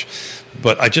much,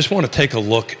 but I just want to take a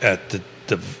look at the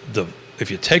if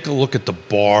you take a look at the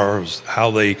bars, how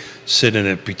they sit in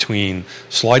it between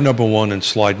slide number 1 and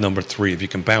slide number 3, if you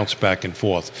can bounce back and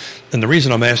forth. And the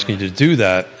reason I'm asking you to do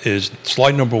that is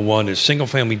slide number 1 is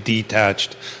single-family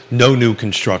detached, no new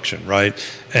construction, right?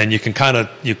 And you can kind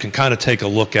of take a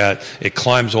look at it.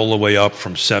 Climbs all the way up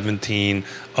from 17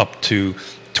 up to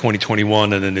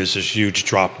 2021, and then there's this huge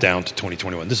drop down to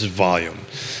 2021. This is volume.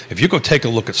 If you go take a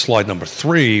look at slide number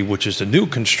 3, which is the new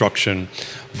construction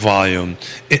volume,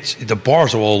 the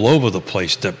bars are all over the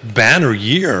place. The banner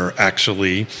year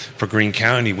actually for Greene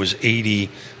County was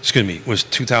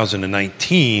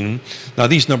 2019. Now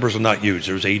these numbers are not huge.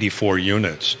 There was 84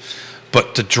 units.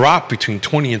 But the drop between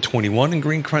 20 and 21 in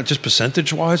Greene County, just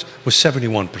percentage-wise, was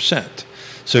 71%.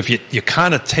 So if you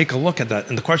kind of take a look at that,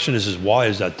 and the question is why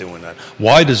is that doing that?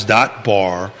 Why does that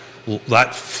bar,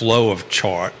 that flow of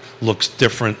chart, looks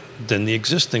different than the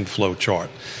existing flow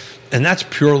chart? And that's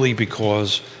purely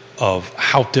because of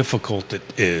how difficult it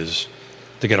is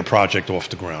to get a project off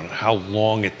the ground, and how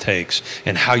long it takes,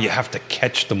 and how you have to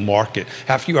catch the market,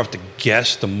 how you have to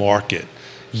guess the market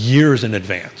years in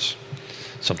advance.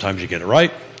 Sometimes you get it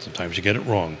right, sometimes you get it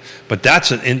wrong. But that's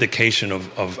an indication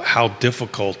of how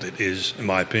difficult it is, in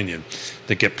my opinion,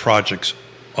 to get projects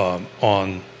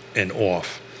on and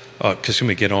off. Because when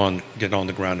we get on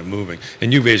the ground and moving.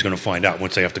 And UVA is going to find out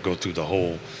once they have to go through the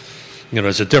whole.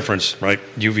 There's a difference, right?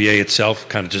 UVA itself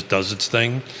kind of just does its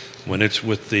thing. When it's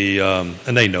with the,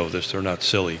 and they know this, they're not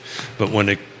silly, but when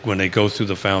they go through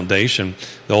the foundation,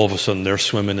 all of a sudden they're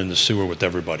swimming in the sewer with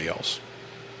everybody else.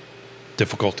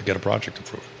 Difficult to get a project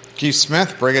approved. Keith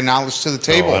Smith, bringing knowledge to the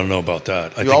table. I don't know about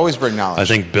that. You always bring knowledge. I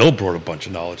think Bill brought a bunch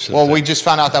of knowledge to the table. We just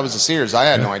found out that was the Sears. I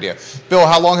had no idea. Bill,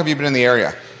 how long have you been in the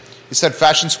area? You said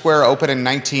Fashion Square opened in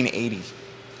 1980.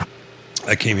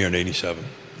 I came here in 87.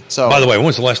 So, by the way, when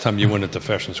was the last time you went into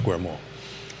Fashion Square Mall?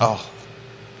 Oh,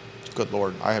 good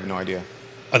Lord. I have no idea.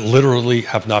 I literally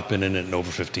have not been in it in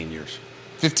over 15 years.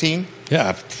 15? Yeah,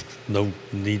 I've no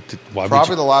need to.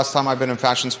 Probably the last time I've been in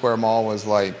Fashion Square Mall was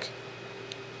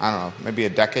I don't know, maybe a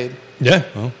decade? Yeah,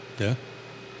 well, yeah.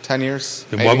 10 years.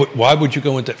 Then maybe. why would you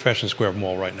go into Fashion Square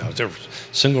Mall right now? Is there a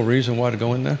single reason why to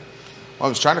go in there? Well, I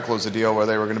was trying to close a deal where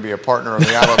they were going to be a partner of the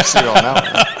Harrop CVille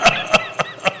network.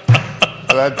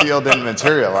 But that deal didn't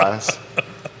materialize.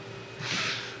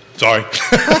 Sorry.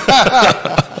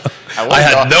 I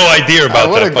had no idea about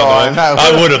that.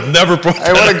 I would have never brought that.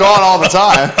 I would have gone all the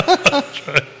time.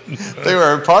 They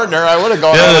were a partner. I would have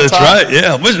gone all the time. Yeah, that's right.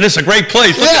 Yeah. Wasn't this a great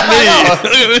place? Look at me.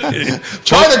 Look at me.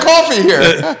 Try the coffee here.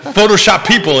 Photoshop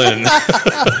people in.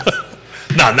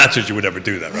 No, not that you would ever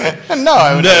do that, right? No,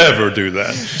 I would never do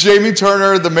that. Jamie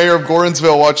Turner, the mayor of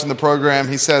Gordonsville, watching the program,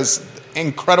 he says,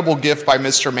 incredible gift by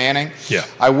Mr. Manning. Yeah.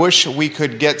 I wish we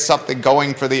could get something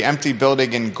going for the empty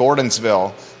building in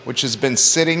Gordonsville, which has been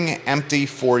sitting empty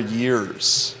for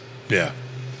years. Yeah.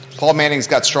 Paul Manning's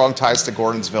got strong ties to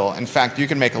Gordonsville. In fact, you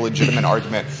can make a legitimate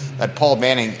argument that Paul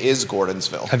Manning is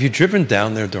Gordonsville. Have you driven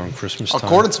down there during Christmas time?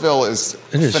 Gordonsville is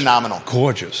phenomenal. It's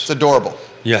gorgeous. It's adorable.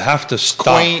 You have to It's stop.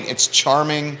 quaint. It's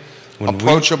charming.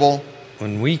 Approachable.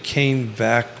 When we came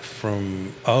back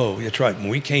from, that's right. When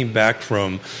we came back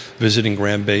from visiting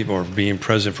grandbaby or being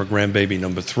present for grandbaby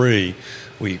number 3,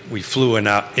 we flew in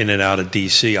and out of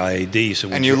D.C. IAD. So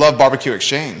and you love Barbecue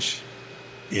Exchange.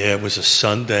 Yeah, it was a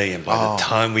Sunday, and by the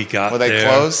time we got there... Were they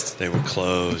closed? They were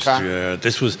closed, okay.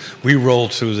 Yeah. We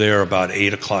rolled through there about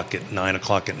 8 o'clock 9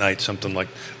 o'clock at night, something like,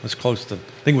 it was close to,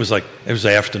 I think it was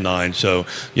after 9, so,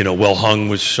 Well Hung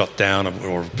was shut down,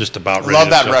 or just about ready Love to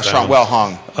that shut restaurant, down. Well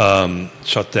Hung.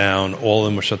 Shut down, all of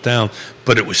them were shut down,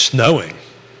 but it was snowing.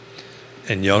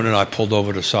 And Yonna and I pulled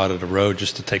over the side of the road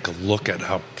just to take a look at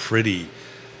how pretty.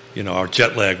 Our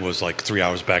jet lag was like 3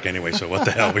 hours back anyway, so what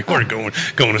the hell? We weren't going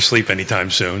to sleep anytime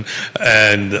soon.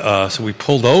 And so we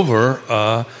pulled over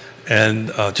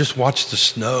and just watched the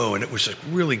snow, and it was just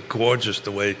really gorgeous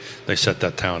the way they set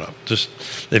that town up. Just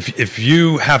if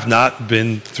you have not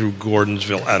been through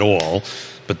Gordonsville at all,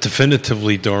 but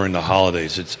definitively during the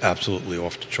holidays, it's absolutely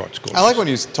off the charts gorgeous. I like when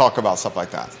you talk about stuff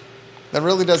like that. That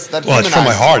really does. That well, it's from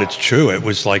my heart. It's true. It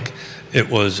was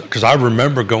because I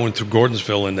remember going through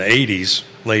Gordonsville in the 80s,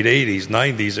 late 80s,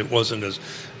 90s. It wasn't as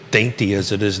dainty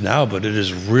as it is now, but it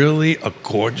is really a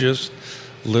gorgeous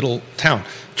little town.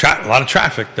 A lot of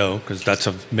traffic, though, because that's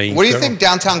a main... What do you think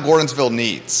downtown Gordonsville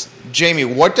needs? Jamie,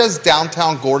 what does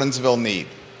downtown Gordonsville need?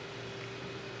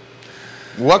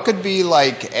 What could be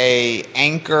like a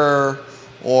anchor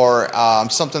or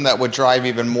something that would drive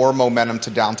even more momentum to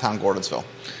downtown Gordonsville?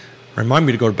 Remind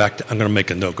me to go back to... I'm going to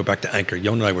make a note. Go back to Anchor.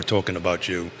 Yonna and I were talking about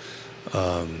you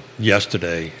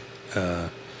yesterday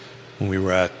when we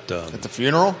were at the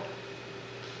funeral?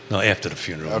 No, after the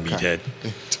funeral, okay.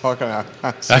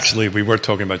 Meathead. Actually, we were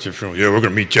talking about your funeral. Yeah, we're going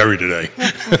to meet Jerry today.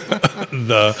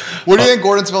 What do you think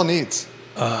Gordonsville needs?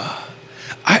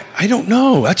 I don't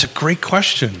know. That's a great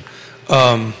question.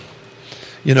 To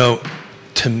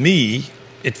me,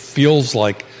 it feels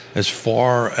like as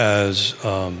far as,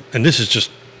 and this is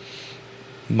just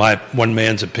my one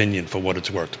man's opinion for what it's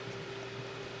worth.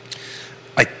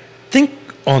 I think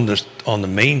on the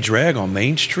main drag on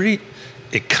Main Street,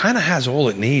 it kind of has all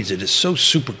it needs. It is so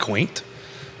super quaint,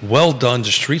 well done. The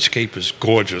streetscape is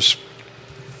gorgeous.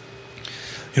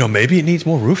 Maybe it needs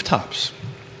more rooftops.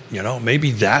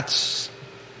 Maybe that's.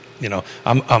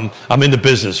 I'm in the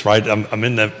business, right? I'm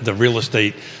in the real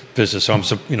estate business, so I'm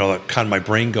kind of my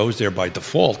brain goes there by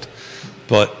default.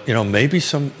 But maybe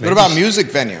some. What about music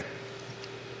venue?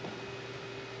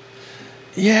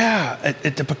 Yeah,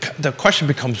 the question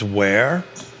becomes where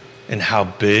and how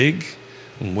big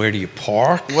and where do you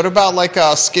park? What about like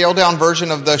a scaled down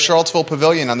version of the Charlottesville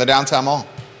Pavilion on the downtown mall?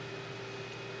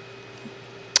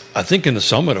 I think in the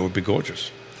summer it would be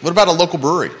gorgeous. What about a local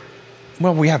brewery?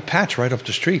 Well, we have Patch right up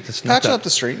the street. Patch up the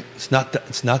street. It's not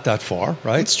that far,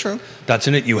 right? It's true. That's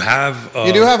in it. You have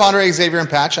you do have Andre, Xavier, and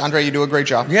Patch. Andre, you do a great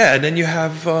job. Yeah, and then you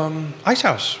have Ice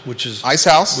House, which is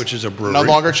a brewery. No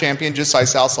longer champion, just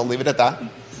Ice House. I'll leave it at that.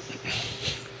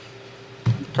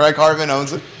 Craig Harvin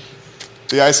owns it.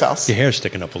 The Ice House. Your hair's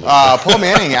sticking up a little bit. Paul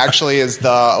Manning actually is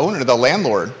the owner, the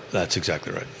landlord. That's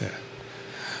exactly right. Yeah.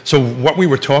 So what we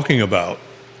were talking about,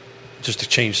 just to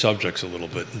change subjects a little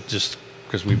bit, just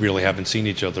because we really haven't seen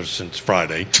each other since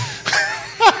Friday.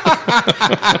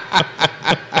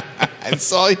 I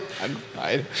saw you on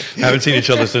Friday. Haven't seen each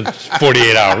other since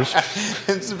 48 hours.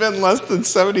 It's been less than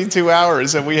 72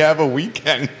 hours, and we have a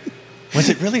weekend. Was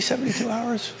it really 72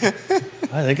 hours?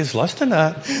 I think it's less than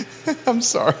that. I'm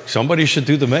sorry. Somebody should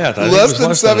do the math. Less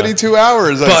than 72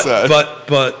 hours, I said.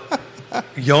 But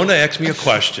Yonna asked me a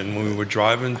question when we were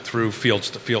driving through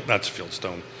Stonefield.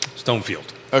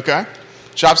 Okay.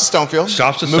 Shops at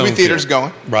Stonefield. Movie theater's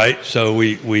going. Right. So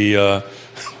we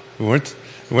went.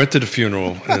 We went to the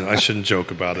funeral, and I shouldn't joke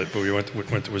about it, but we went.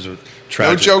 It was a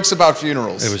tragic. No jokes about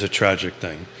funerals. It was a tragic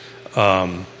thing.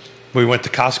 We went to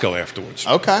Costco afterwards.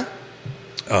 Okay.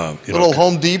 Little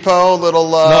Home Depot, little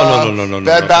no,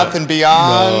 Bed Bath and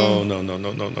Beyond.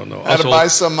 No. Had to buy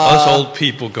some. Us old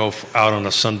people go out on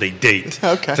a Sunday date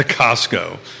to Okay.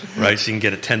 Costco, right? So you can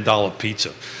get a $10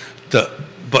 pizza.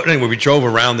 But anyway, we drove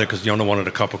around there because Yonna wanted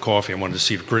a cup of coffee and wanted to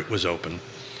see if Grit was open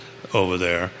over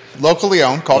there. Locally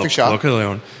owned coffee shop. Locally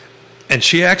owned. And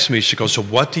she asked me, she goes, so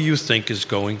what do you think is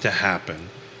going to happen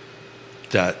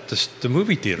that the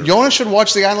movie theater? Yonna should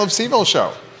watch the I Love CVille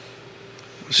show.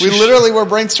 We literally were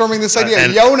brainstorming this idea.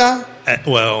 Yonna.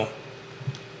 Well,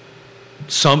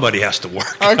 somebody has to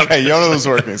work. Okay, Yonna was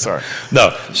working, sorry.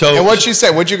 No. So, and what'd she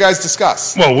say? What'd you guys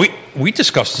discuss? Well, we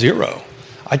discussed zero.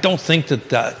 I don't think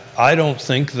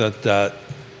that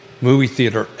movie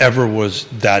theater ever was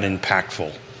that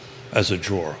impactful as a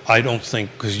drawer. I don't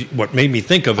think, because what made me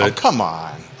think of it. Oh, come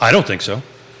on. I don't think so.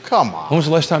 Come on. When was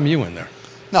the last time you were in there?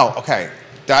 No, okay.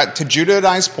 To Judah and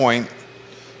I's point,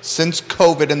 since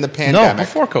COVID and the pandemic. No,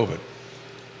 before COVID.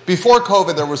 Before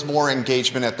COVID, there was more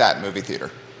engagement at that movie theater.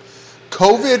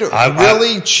 COVID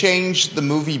really changed the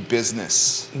movie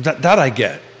business. That I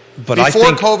get. But Before I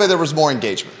think, COVID, there was more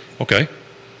engagement. Okay.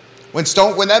 When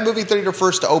that movie theater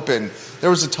first opened, there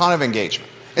was a ton of engagement.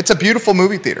 It's a beautiful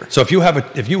movie theater. So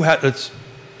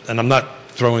and I'm not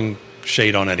throwing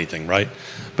shade on anything, right?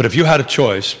 But if you had a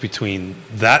choice between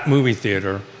that movie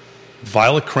theater,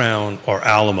 Violet Crown, or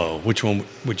Alamo, which one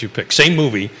would you pick? Same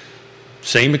movie,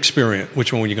 same experience.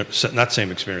 Which one would you go? Not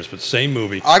same experience, but same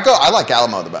movie. I like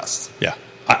Alamo the best. Yeah,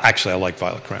 I like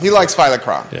Violet Crown. He likes Violet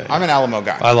Crown. Yeah. I'm an Alamo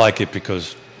guy. I like it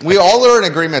because we all are in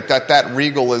agreement that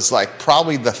Regal is like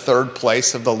probably the third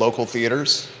place of the local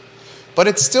theaters. But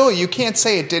it's still, you can't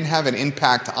say it didn't have an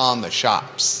impact on the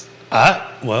shops.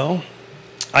 Well,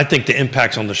 I think the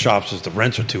impacts on the shops is the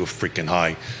rents are too freaking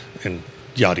high, and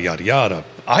yada yada yada.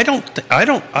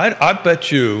 I bet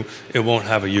you it won't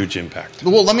have a huge impact.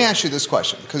 Well, let me ask you this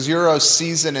question, because you're a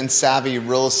seasoned and savvy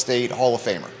real estate Hall of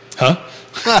Famer. Huh?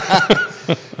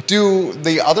 Do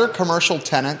the other commercial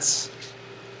tenants,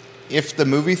 if the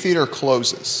movie theater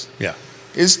closes, Yeah.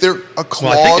 is there a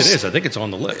clause? Well, I think it is. I think it's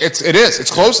on the list. It is.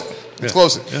 It's closing. It's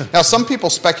closing. Yeah. Now, some people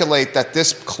speculate that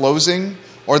this closing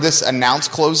or this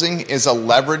announced closing is a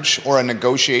leverage or a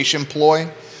negotiation ploy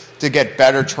to get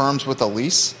better terms with a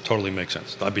lease. Totally makes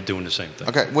sense. I'd be doing the same thing.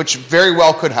 Okay, which very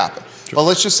well could happen. Sure. But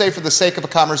let's just say for the sake of a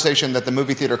conversation that the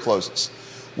movie theater closes.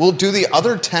 Do the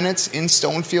other tenants in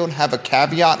Stonefield have a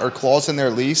caveat or clause in their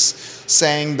lease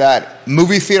saying that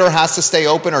movie theater has to stay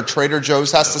open or Trader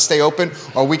Joe's has to stay open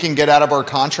or we can get out of our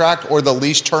contract or the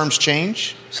lease terms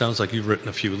change? Sounds like you've written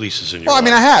a few leases in your Well, I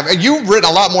mean, I have. You've written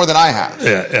a lot more than I have.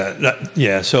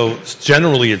 Yeah. So it's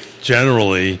generally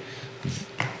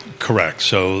correct.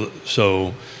 So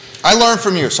I learned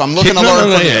from you, so I'm looking to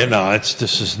learn from you. No,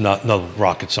 this is not no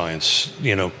rocket science.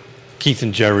 Keith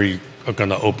and Jerry are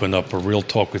going to open up a Real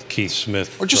Talk with Keith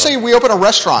Smith. Or just say we open a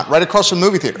restaurant right across from the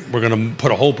movie theater. We're going to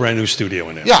put a whole brand new studio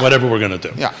in there. Yeah. Whatever we're going to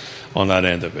do. Yeah. On that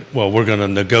end of it. Well, we're going to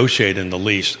negotiate in the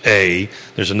lease.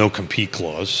 There's a no compete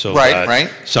clause, so right.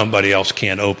 somebody else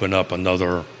can't open up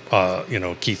another,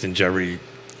 Keith and Jerry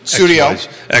studio,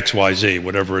 XYZ,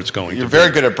 whatever it's going to be. You're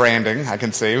very good at branding, I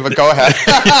can see, but go ahead.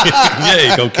 Yeah,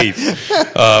 you go, Keith.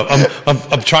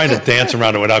 I'm trying to dance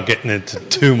around it without getting into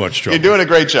too much trouble. You're doing a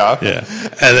great job. Yeah.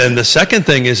 And then the second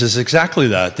thing is exactly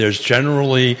that. There's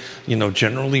generally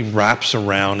wraps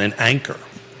around an anchor,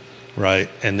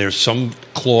 right? And there's some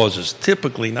clauses,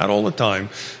 typically, not all the time,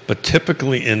 but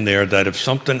typically in there that if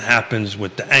something happens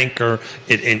with the anchor,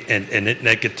 it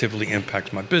negatively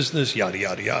impacts my business, yada,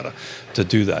 yada, yada, to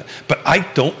do that. But I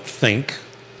don't think,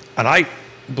 and I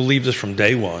believe this from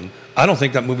day one, I don't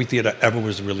think that movie theater ever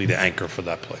was really the anchor for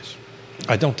that place.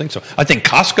 I don't think so. I think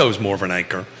Costco is more of an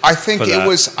anchor. I think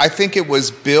it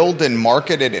was billed and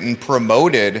marketed and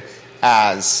promoted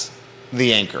as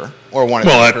the anchor or one of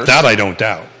the anchors. Well, that I don't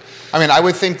doubt. I mean, I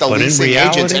would think the leasing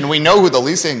agents, and we know who the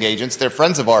leasing agents, they're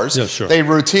friends of ours. Yeah, sure. They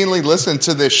routinely listen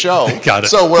to this show. Got it.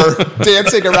 So we're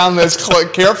dancing around this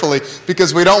carefully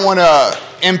because we don't want to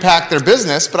impact their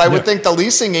business. But I would think the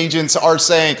leasing agents are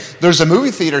saying, there's a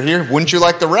movie theater here. Wouldn't you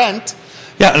like the rent?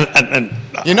 Yeah, and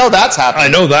that's happening.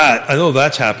 I know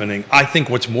that's happening. I think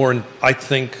what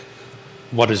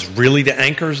is really the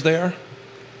anchors there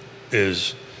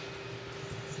is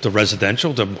the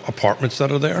residential, the apartments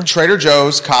that are there. Trader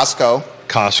Joe's,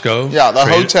 Costco. Yeah, the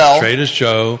hotel. Trader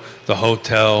Joe, the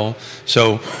hotel.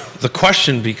 So the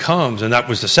question becomes, and that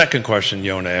was the second question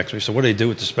Yonna asked me, so what do they do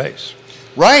with the space?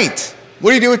 Right. What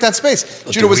do you do with that space?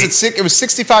 Judah, it was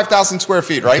 65,000 square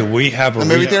feet, right? Do we have the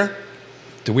movie theater?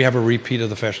 Do we have a repeat of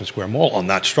the Fashion Square Mall on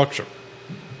that structure?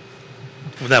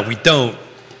 Now, we don't.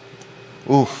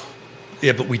 Oof.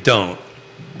 Yeah, but we don't,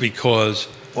 because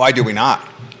Why do we not?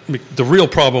 the real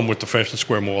problem with the Fashion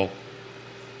Square Mall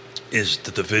is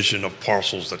the division of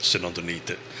parcels that sit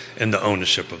underneath it and the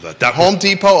ownership of that. Home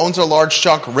Depot owns a large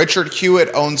chunk. Richard Hewitt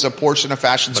owns a portion of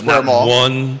Fashion but Square not Mall.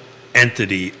 one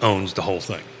entity owns the whole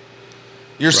thing.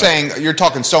 You're saying, you're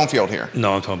talking Stonefield here.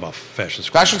 No, I'm talking about Fashion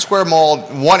Square. Fashion Square Mall,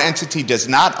 one entity does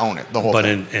not own it, the whole But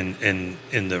thing.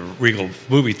 in the Regal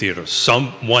movie theater,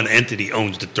 one entity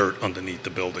owns the dirt underneath the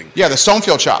building. Yeah, the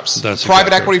Stonefield shops. That's Private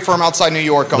exactly equity firm outside New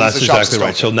York owns That's the shops. exactly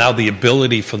right. So now the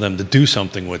ability for them to do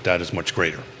something with that is much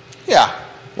greater, Yeah,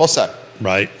 well said.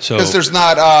 right? So Because there's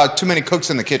not too many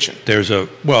cooks in the kitchen. there's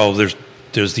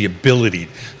the ability.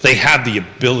 They have the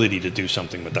ability to do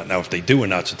something with that. Now, if they do or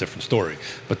not, it's a different story.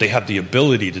 But they have the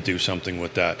ability to do something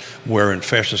with that. Where in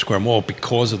Fashion Square Mall,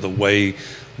 because of the way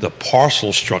the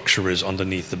parcel structure is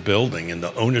underneath the building and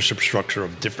the ownership structure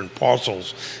of different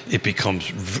parcels, it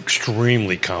becomes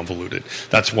extremely convoluted.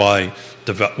 That's why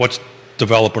what's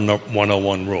Developer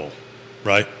 101 rule,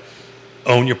 right?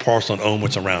 Own your parcel and own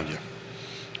what's around you,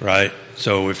 right?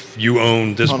 So if you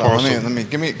own this Hold parcel, on, let me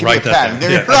give me a write that pen. down. Give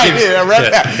me Yeah, right I'll here, a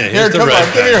red pen. Here, here's the come red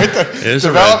on, give me pen. right there. Here's the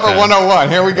Developer red pen. 101.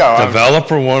 Here we go.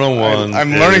 Developer 101.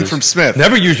 I'm learning from Smith.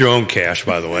 Never use your own cash,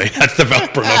 by the way. That's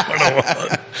Developer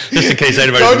 101. Just in case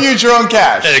anybody. Don't use your own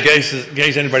cash. In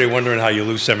case anybody wondering how you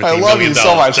lose $17 I million. love you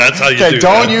so much. That's how you okay, do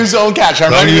don't that. use own cash. I'm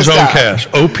Don't writing use this own down. cash.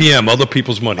 OPM, other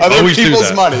people's money. Other Always people's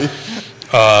do that. money.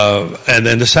 And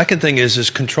then the second thing is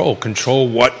control. Control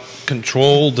what?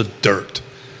 Control the dirt.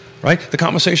 Right? The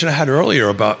conversation I had earlier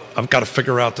about I've got to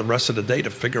figure out the rest of the day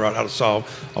to figure out how to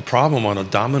solve a problem on a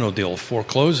domino deal of 4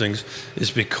 closings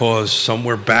is because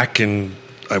somewhere back in,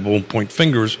 I won't point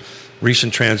fingers,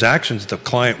 recent transactions, the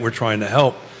client we're trying to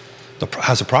help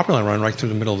has a property line run right through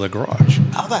the middle of their garage.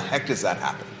 How the heck does that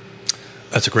happen?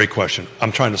 That's a great question.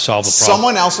 I'm trying to solve the problem.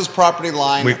 Someone else's property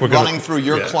line running through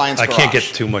your client's garage. I can't get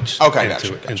too much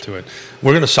into it.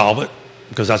 We're going to solve it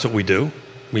because that's what we do.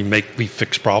 We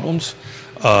fix problems.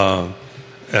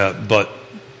 But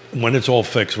when it's all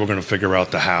fixed, we're going to figure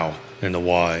out the how and the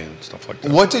why and stuff like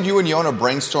that. What did you and Yonna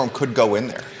brainstorm could go in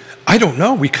there? I don't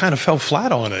know. We kind of fell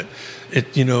flat on it.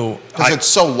 Because it's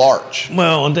so large.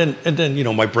 Well, and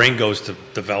then my brain goes to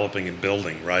developing and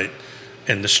building, right?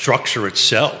 And the structure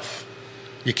itself,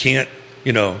 you can't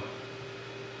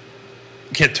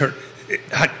turn.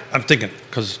 I'm thinking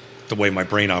because the way my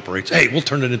brain operates, hey, we'll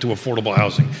turn it into affordable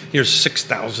housing. Here's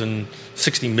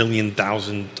 60 million,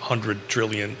 100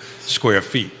 trillion square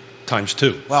feet times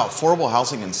 2. Wow, affordable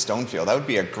housing in Stonefield. That would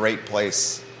be a great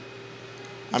place.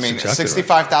 I mean, That's exactly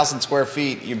 65,000 square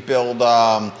feet, you build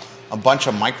a bunch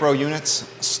of micro units,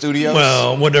 studios.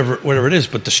 Well, whatever it is,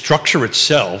 but the structure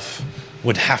itself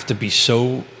would have to be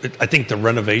so, I think the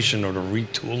renovation or the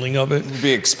retooling of it would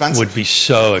be expensive. Would be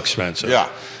so expensive. Yeah.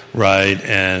 Right,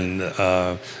 and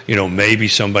maybe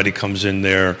somebody comes in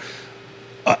there.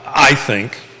 I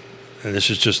think, and this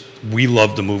is just, we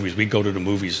love the movies. We go to the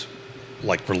movies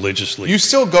like religiously. You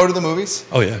still go to the movies?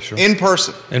 Oh yeah, sure. In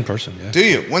person? In person, yeah. Do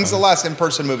you? When's the last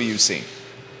in-person movie you've seen?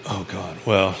 Oh God,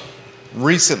 well,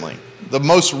 recently. The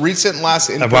most recent last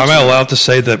in-person. Am I allowed to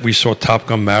say that we saw Top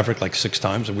Gun Maverick like 6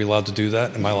 times? Are we allowed to do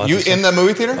that? Am I allowed to say? In the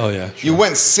movie theater? Oh yeah, sure. You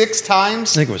went 6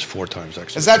 times? I think it was 4 times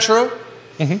actually. Is that true?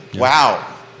 Mm-hmm. Yeah.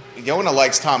 Wow. Yonna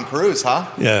likes Tom Cruise, huh?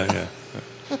 Yeah.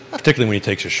 Particularly when he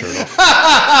takes his shirt off.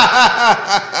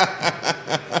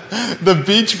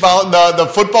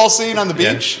 The football scene on the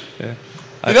beach? Yeah.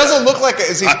 He doesn't look like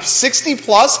is he 60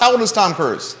 plus? How old is Tom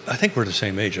Cruise? I think we're the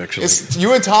same age, actually.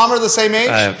 You and Tom are the same age?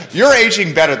 You're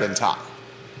aging better than Tom.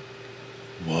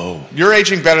 Whoa. You're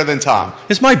aging better than Tom.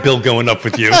 Is my bill going up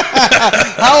with you?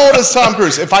 How old is Tom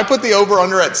Cruise? If I put the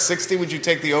over-under at 60, would you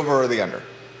take the over or the under?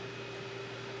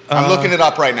 I'm looking it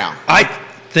up right now. I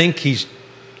think he's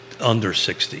under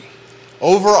 60.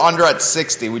 Over/under at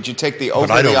 60. Would you take the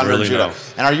over or the under, really Judah? know.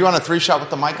 And are you on a 3-shot with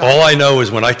the mic on? All I know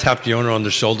is when I tapped Yonna on the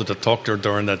shoulder to talk to her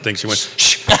during that thing, she went,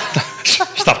 shh,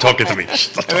 stop talking to me.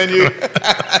 And then you...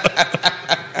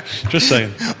 Just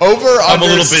saying. Over/under. I'm a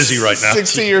little busy right now.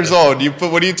 60 years old.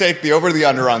 What do you take the over or the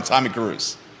under on Tommy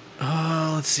Cruise?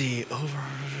 Let's see.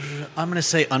 I'm going to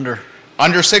say under.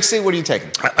 Under 60? What are you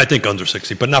taking? I think under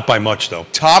 60, but not by much, though.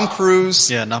 Tom Cruise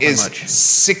not by is much.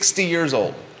 60 years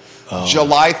old.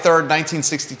 July 3rd,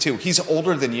 1962. He's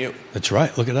older than you. That's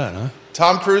right. Look at that, huh?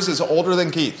 Tom Cruise is older than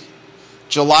Keith.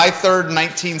 July 3rd,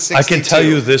 1962. I can tell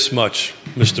you this much,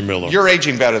 Mr. Miller. You're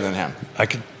aging better than him.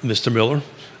 Mr. Miller,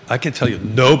 I can tell you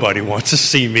nobody wants to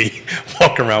see me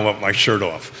walk around with my shirt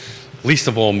off. Least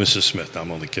of all, Mrs. Smith.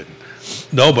 I'm only kidding.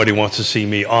 nobody wants to see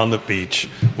me on the beach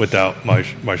without my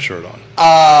shirt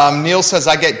on. Neil says,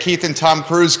 I get Keith and Tom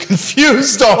Cruise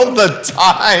confused all the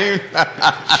time.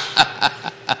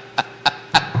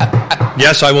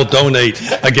 Yes, I will donate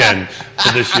again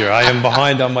for this year. I am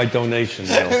behind on my donation,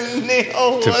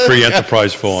 Neil, to Free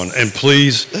Enterprise Fund. And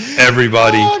please,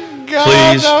 everybody, God,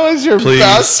 that was your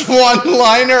best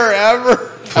one-liner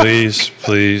ever. Please.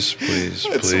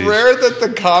 It's rare that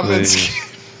the comments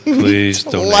please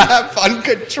donate. Laugh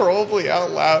uncontrollably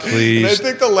out loud. Please. And I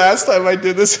think the last time I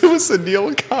did this, it was a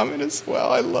Neil comment as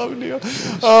well. I love Neil.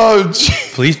 Oh,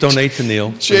 please donate to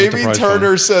Neil. Jamie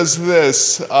Turner says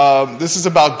this. This is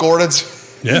about Gordon's.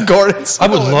 Yeah.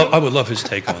 Gordonsville. I would love his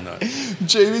take on that.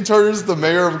 Jamie Turner's the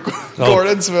mayor of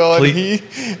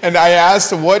Gordonsville, and I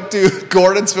asked him, what do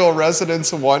Gordonsville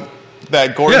residents want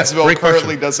that Gordonsville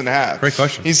currently doesn't have? Great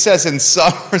question. He says, in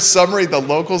summary, the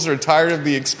locals are tired of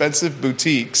the expensive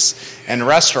boutiques and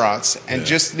restaurants and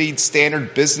just need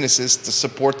standard businesses to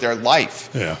support their life.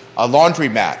 Yeah. A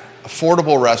laundromat,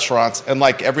 affordable restaurants, and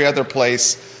like every other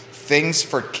place, things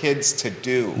for kids to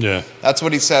do. Yeah. That's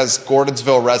what he says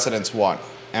Gordonsville residents want.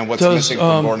 And what's missing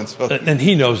from Gordonsville. And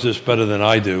he knows this better than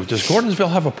I do. Does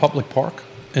Gordonsville have a public park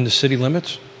in the city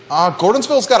limits?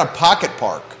 Gordonsville's got a pocket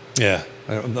park. Yeah.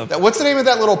 What's the name of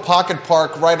that little pocket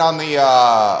park right on the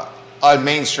on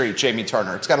Main Street, Jamie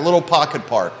Turner? It's got a little pocket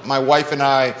park. My wife and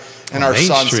I and our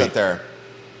son sit there.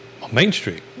 On Main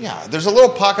Street? Yeah, there's a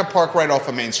little pocket park right off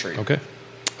of Main Street. Okay.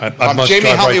 Jamie,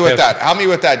 help me with that. Help me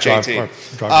with that,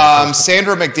 JT.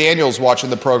 Sandra McDaniel's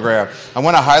watching the program. I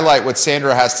want to highlight what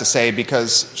Sandra has to say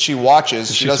because she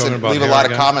watches. She doesn't leave a lot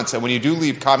of comments. And when you do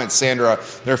leave comments, Sandra,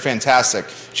 they're fantastic.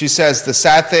 She says, the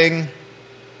sad thing,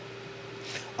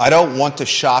 I don't want to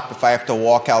shop if I have to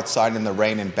walk outside in the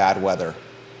rain and bad weather.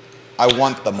 I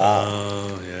want them all.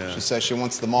 Oh, yeah. She says she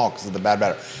wants them all because of the bad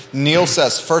weather. Neil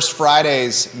says, First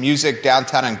Fridays, music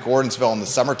downtown in Gordonsville in the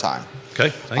summertime. Okay,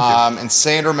 thank you. And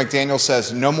Sandra McDaniel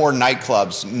says, no more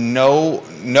nightclubs. No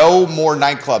more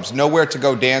nightclubs. Nowhere to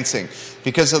go dancing.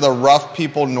 Because of the rough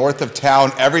people north of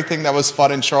town, everything that was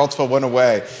fun in Charlottesville went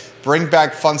away. Bring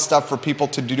back fun stuff for people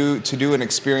to do and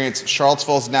experience.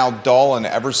 Charlottesville is now dull and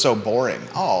ever so boring.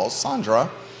 Oh, Sandra,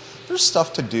 there's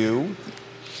stuff to do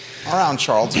around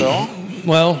Charlottesville.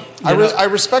 Well, I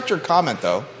respect your comment,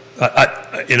 though.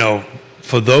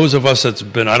 For those of us that's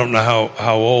been, I don't know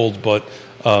how old, but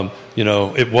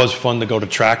it was fun to go to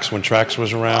Trax when Trax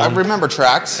was around. I remember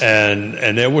Trax.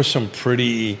 And there were some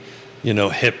pretty,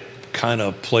 hip kind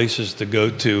of places to go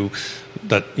to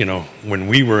that, when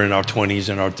we were in our 20s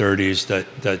and our 30s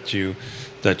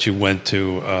that you went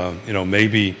to,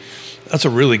 maybe that's a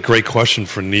really great question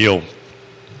for Neil.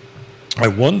 I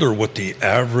wonder what the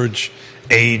average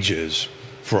age is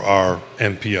for our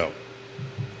MPO.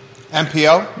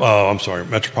 MPO? Oh, I'm sorry,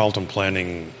 Metropolitan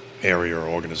Planning Area or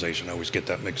Organization. I always get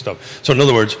that mixed up. So in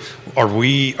other words, are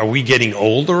we getting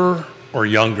older or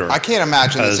younger? I can't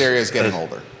imagine this area is getting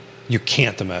older. You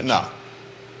can't imagine? No.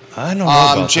 I don't know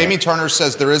about Jamie that. Turner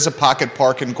says there is a pocket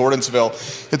park in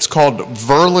Gordonsville. It's called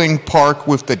Verling Park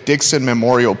with the Dixon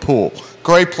Memorial Pool.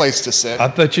 Great place to sit. I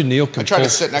bet you Neil can I tried to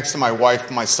sit next to my wife.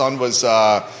 My son was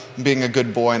being a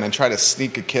good boy, and I tried to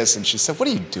sneak a kiss, and she said, what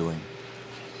are you doing?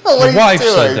 My wife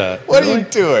said that. What are you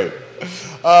doing?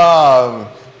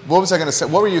 What was I going to say?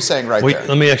 What were you saying there?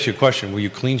 Let me ask you a question. Were you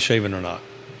clean shaven or not?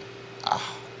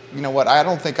 You know what? I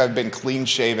don't think I've been clean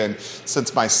shaven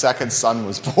since my second son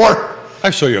was born. I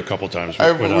saw you a couple times.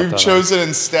 We've chosen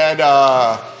instead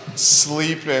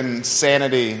sleep and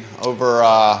sanity over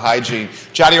hygiene.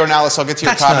 Johnny Ornalis, I'll get to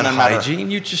your comment on that. That's not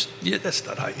hygiene. That's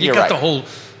not hygiene. You're got right.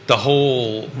 the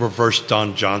whole reverse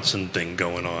Don Johnson thing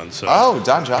going on. So. Oh,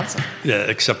 Don Johnson. Yeah,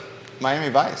 except Miami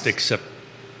Vice. Except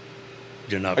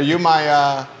you're not. Are you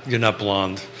my? You're not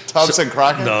blonde. Tubbs and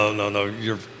Crockett. No.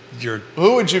 You're.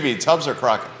 Who would you be, Tubbs or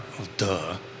Crockett? Oh,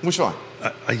 duh. Which one?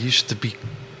 I used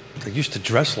to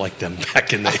dress like them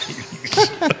back in the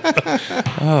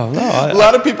 80s. Oh, no. A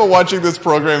lot of people watching this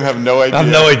program have no idea. I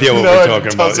have no idea what we're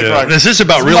talking about. Yeah. This is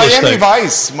about real estate.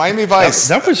 Miami Vice.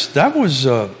 That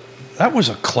was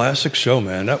a classic show,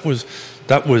 man. That was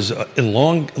in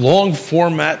long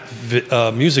format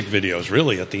music videos.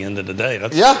 Really, at the end of the day,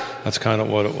 that's kind of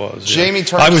what it was. Jamie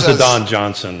Turner I was says, the Don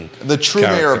Johnson. The true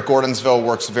character. mayor of Gordonsville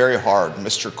works very hard.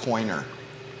 Mr. Coiner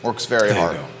works very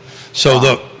hard. So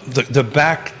the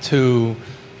back to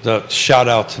the shout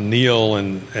out to Neil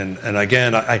and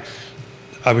again I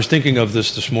was thinking of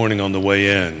this morning on the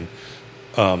way in.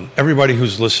 Everybody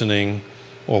who's listening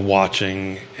or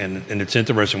watching, and it's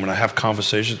interesting when I have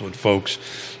conversations with folks,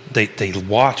 they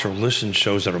watch or listen to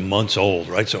shows that are months old,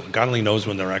 right? So God only knows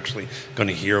when they're actually going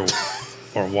to hear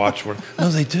or watch what. No,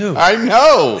 they do. I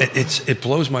know. It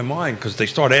blows my mind because they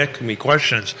start asking me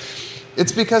questions.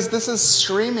 It's because this is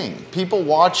streaming. People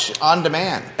watch on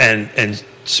demand. And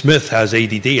Smith has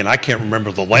ADD, and I can't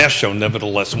remember the last show,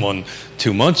 nevertheless, one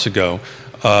 2 months ago.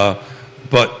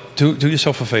 But do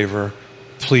yourself a favor,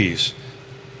 please.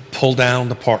 Pull down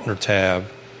the partner tab.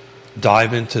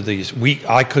 Dive into these.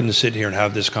 I couldn't sit here and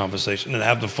have this conversation and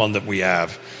have the fun that we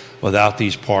have without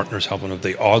these partners helping them.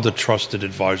 They are the trusted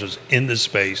advisors in this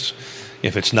space.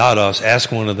 If it's not us,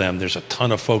 ask one of them. There's a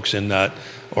ton of folks in that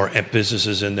or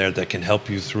businesses in there that can help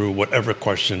you through whatever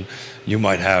question you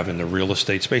might have in the real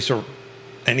estate space or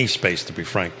any space, to be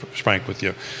frank with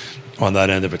you, on that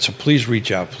end of it. So please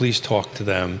reach out. Please talk to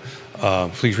them.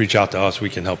 Please reach out to us. We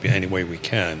can help you any way we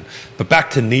can. But back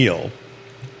to Neil.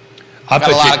 Got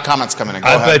a lot of comments coming in. Go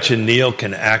ahead. Bet you Neil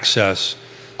can access.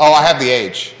 Oh, I have the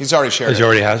age. He's already shared it. He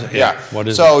already has it? Yeah. What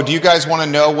is so it? Do you guys want to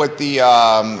know what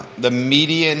the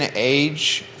median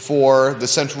age for the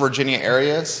Central Virginia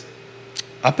area is?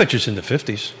 I bet you it's in the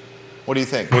 50s. What do you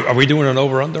think? Are we doing an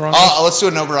over-under on this? Let's do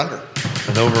an over-under.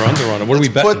 An over-under on it. What are we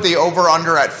betting? Put the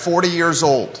over-under at 40 years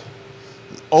old.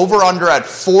 Over-under at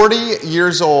 40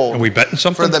 years old. Are we betting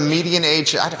something? For the median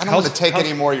age. I don't want to take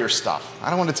any more of your stuff. I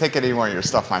don't want to take any more of your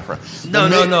stuff, my friend.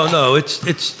 No.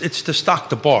 It's to stock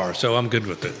the bar, so I'm good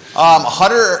with it.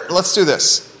 Let's do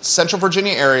this. Central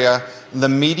Virginia area, the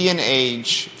median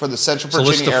age for the Central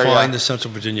Virginia area. So let's define the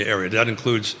Central Virginia area. That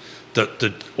includes the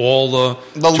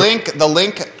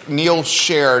link Neil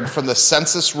shared from the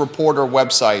Census Reporter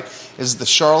website is the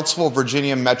Charlottesville,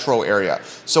 Virginia metro area.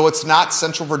 So it's not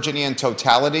Central Virginia in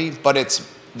totality, but it's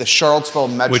the Charlottesville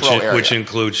metro area. Which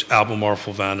includes Albemarle,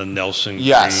 Fluvanna, Nelson,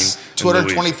 yes, Green,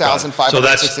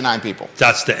 220,569 people.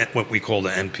 That's what we call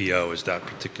the NPO, is that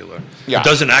particular. Yeah. It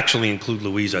doesn't actually include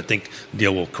Louisa. I think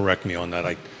Neil will correct me on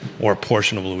that. Or a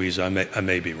portion of Louisa. I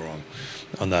may be wrong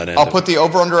on that end. I'll put the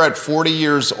over-under at 40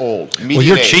 years old. Well,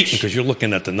 you're cheating because you're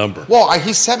looking at the number. Well,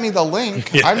 he sent me the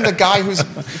link. Yeah. I'm the guy who's...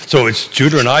 So it's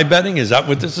Judah and I betting? Is that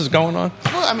what this is going on?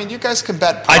 Well, I mean, you guys can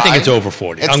bet pride. I think it's over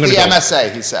 40. It's the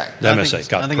MSA, he's saying. The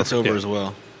MSA. I think it's over as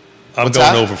well. I'm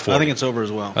going over 40. I think it's over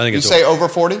as well. You say over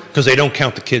 40? Because they don't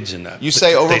count the kids in that. You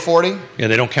say over 40? Yeah,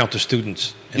 they don't count the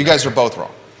students. You guys are both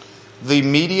wrong. The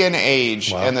median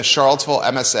age in the Charlottesville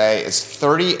MSA is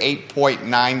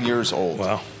 38.9 years old.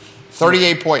 Wow.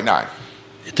 38.9.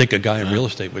 You'd think a guy in real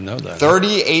estate would know that.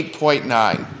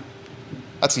 38.9.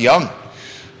 That's young.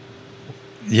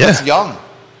 Yeah. That's young.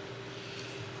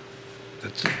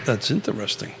 That's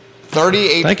interesting.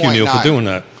 38.9. Thank you, Neil, for doing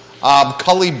that.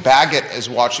 Cully Baggett is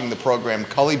watching the program.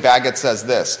 Cully Baggett says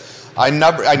this. I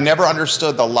never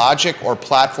understood the logic or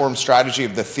platform strategy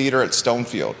of the theater at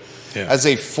Stonefield. Yeah. As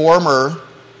a former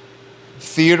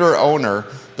theater owner,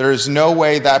 there is no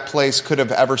way that place could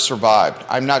have ever survived.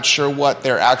 I'm not sure what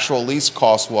their actual lease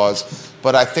cost was,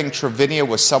 but I think Trevinia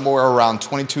was somewhere around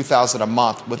 $22,000 a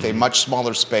month with a much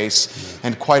smaller space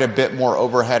and quite a bit more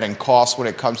overhead and cost when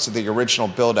it comes to the original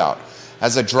build-out.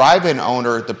 As a drive-in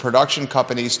owner, the production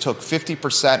companies took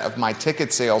 50% of my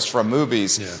ticket sales from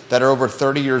movies that are over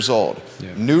 30 years old.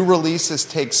 Yeah. New releases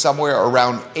take somewhere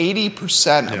around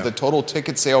 80% of the total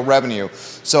ticket sale revenue.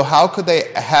 So how could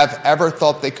they have ever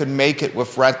thought they could make it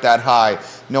with rent that high,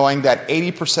 knowing that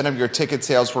 80% of your ticket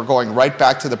sales were going right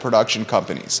back to the production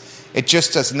companies? It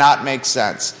just does not make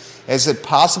sense. Is it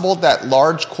possible that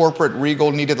large corporate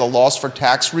Regal needed a loss for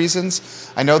tax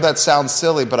reasons? I know that sounds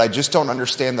silly, but I just don't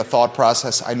understand the thought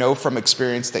process. I know from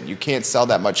experience that you can't sell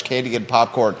that much candy and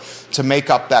popcorn to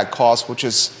make up that cost, which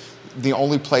is the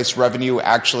only place revenue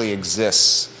actually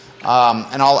exists.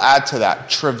 And I'll add to that.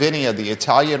 Trevinia, the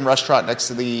Italian restaurant next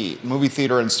to the movie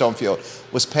theater in Stonefield,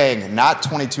 was paying not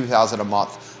 $22,000 a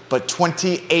month, but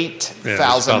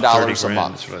 $28,000 a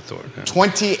month. That's what I thought. Yeah.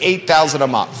 $28,000 a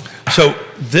month. So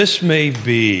this may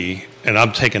be, and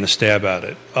I'm taking a stab at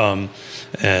it. And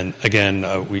again,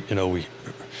 I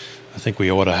think we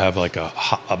ought to have like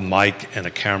a mic and a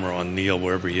camera on Neil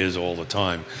wherever he is all the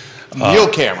time. Neil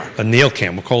camera. A Neil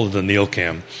cam. We'll call it the Neil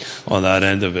cam on that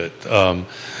end of it.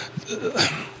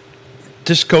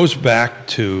 This goes back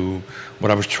to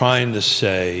what I was trying to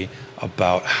say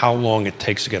about how long it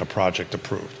takes to get a project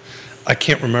approved. I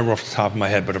can't remember off the top of my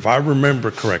head, but if I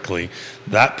remember correctly,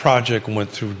 that project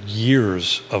went through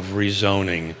years of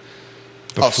rezoning.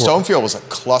 Stonefield was a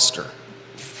cluster.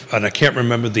 And I can't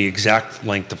remember the exact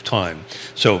length of time.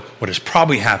 So what has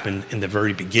probably happened in the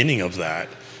very beginning of that,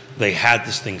 they had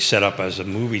this thing set up as a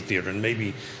movie theater. And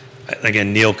maybe,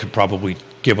 again, Neil could probably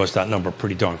give us that number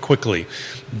pretty darn quickly.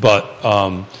 But,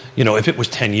 if it was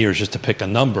 10 years, just to pick a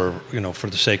number, for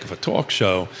the sake of a talk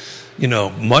show,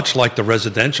 much like the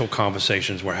residential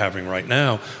conversations we're having right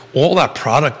now, all that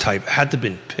product type had to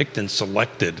been picked and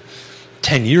selected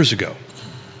 10 years ago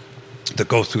to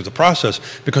go through the process.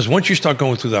 Because once you start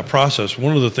going through that process,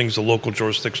 one of the things the local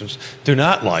jurisdictions do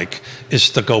not like is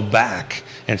to go back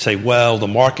and say, well, the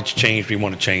market's changed, we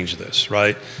want to change this,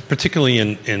 right? Particularly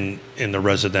in the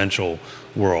residential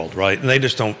world, right? And they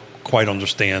just don't quite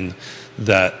understand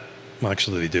that. Well,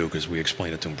 actually, they do, because we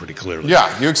explain it to them pretty clearly.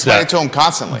 Yeah, you explain it to them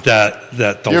constantly.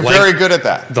 You're very good at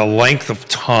that. The length of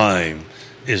time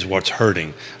is what's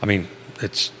hurting. I mean,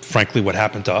 it's frankly what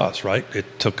happened to us, right? It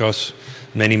took us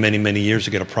many, many, many years to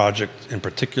get a project in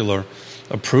particular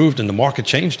approved, and the market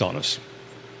changed on us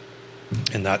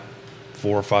in that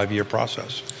 4 or 5 year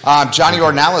process. Johnny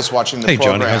Ornelas watching the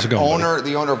program. Johnny, how's it going,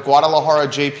 The owner of Guadalajara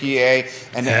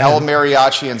JPA and El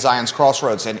Mariachi in Zion's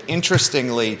Crossroads. And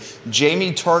interestingly,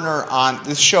 Jamie Turner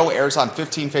this show airs on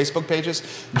 15 Facebook pages.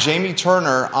 Jamie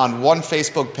Turner on one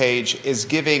Facebook page is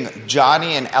giving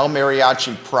Johnny and El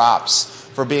Mariachi props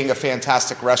for being a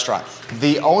fantastic restaurant.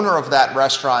 The owner of that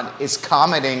restaurant is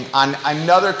commenting on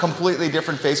another completely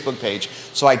different Facebook page.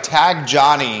 So I tagged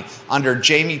Johnny under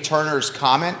Jamie Turner's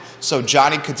comment so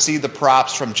Johnny could see the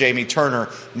props from Jamie Turner.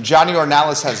 Johnny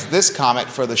Ornelas has this comment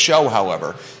for the show,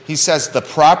 however. He says the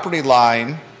property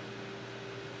line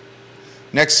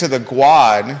next to the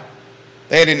Guad,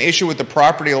 they had an issue with the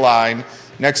property line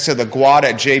next to the Guad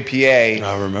at JPA.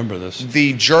 I remember this.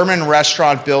 The German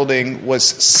restaurant building was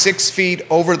 6 feet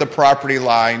over the property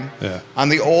line on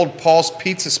the old Paul's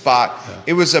Pizza spot. Yeah.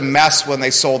 It was a mess when they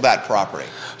sold that property.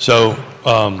 So,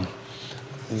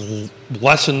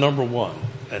 lesson number one,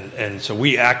 and so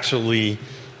we actually,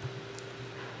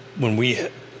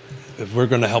 if we're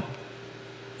going to help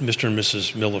Mr. and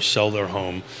Mrs. Miller sell their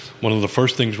home, one of the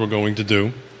first things we're going to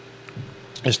do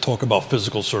is talk about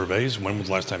physical surveys. When was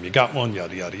the last time you got one?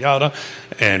 Yada, yada, yada.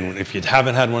 And if you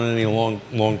haven't had one in any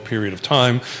long period of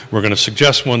time, we're going to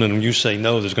suggest one. And when you say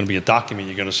no, there's going to be a document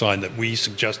you're going to sign that we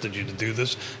suggested you to do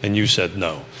this, and you said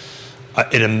no.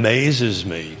 It amazes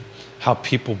me how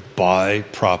people buy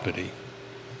property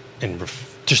and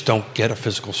just don't get a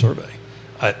physical survey.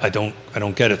 I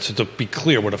don't get it. So to be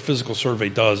clear, what a physical survey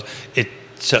does, it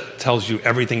tells you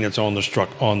everything that's on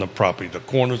the property, the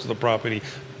corners of the property,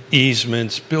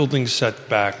 easements, building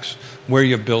setbacks, where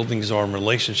your buildings are in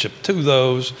relationship to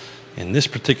those. In this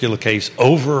particular case,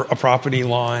 over a property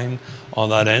line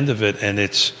on that end of it, and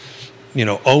it's,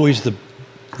 always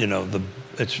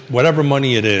it's whatever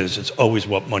money it is, it's always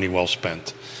what money well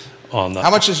spent on that.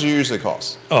 How much does it usually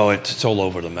cost? Oh, it's all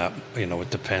over the map. It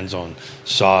depends on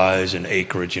size and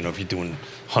acreage. If you're doing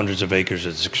hundreds of acres,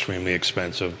 it's extremely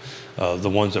expensive. The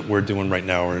ones that we're doing right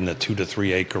now are in the 2 to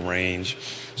 3 acre range,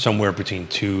 somewhere between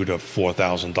 $2,000 to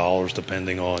 $4,000,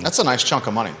 depending on. That's a nice chunk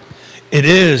of money. It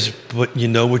is, but you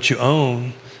know what you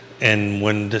own. And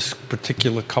when this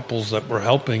particular couples that we're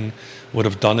helping would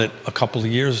have done it a couple of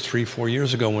years, 3-4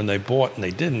 years ago when they bought and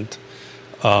they didn't,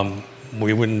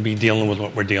 we wouldn't be dealing with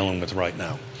what we're dealing with right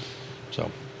now.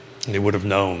 So they would have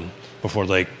known before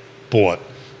they bought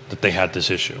that they had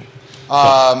this issue.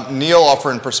 Neil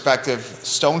offering perspective,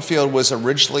 Stonefield was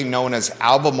originally known as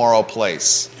Albemarle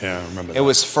Place. Yeah, I remember that. It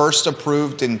was first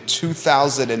approved in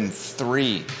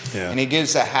 2003. Yeah. And he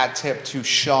gives a hat tip to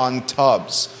Sean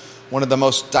Tubbs, one of the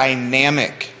most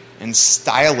dynamic and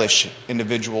stylish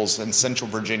individuals in Central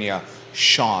Virginia,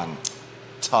 Sean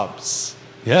Tubbs.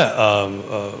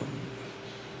 Yeah,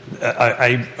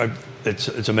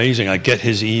 it's amazing. I get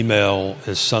his email,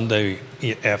 his Sunday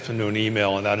afternoon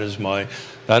email, and that is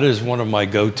one of my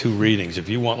go-to readings. If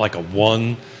you want like a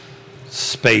one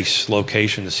space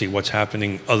location to see what's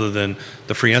happening other than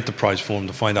the free enterprise forum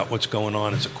to find out what's going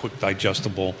on, it's a quick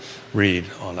digestible read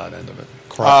on that end of it.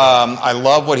 I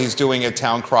love what he's doing at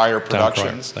Town Crier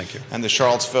Productions. Thank you. And the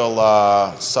Charlottesville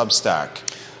Substack.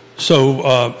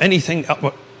 So anything,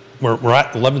 we're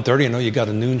at 11:30. I know you got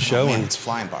a noon show. Man, and it's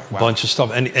flying by. Wow. A bunch of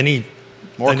stuff. Any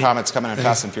comments coming in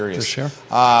Fast and Furious. Sure.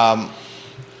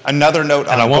 Another note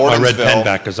on Gordonsville. And I want my red pen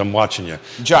back because I'm watching you.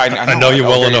 I know you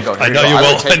well enough. I know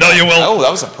you well. Oh,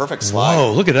 that was a perfect slide.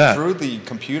 Whoa, look at that. Through the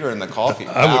computer and the coffee.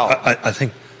 Wow. I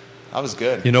think. That was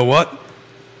good. You know what?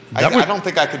 I don't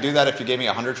think I could do that if you gave me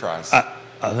 100 tries.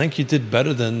 I think you did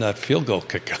better than that field goal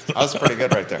kick. That was pretty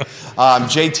good right there.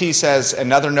 JT says,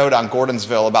 another note on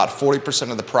Gordonsville, about 40%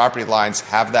 of the property lines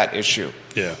have that issue.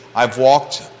 Yeah. I've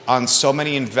walked on so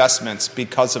many investments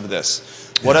because of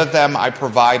this. One of them I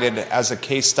provided as a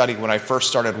case study when I first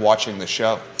started watching the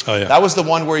show. Oh, yeah. That was the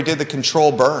one where he did the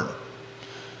control burn,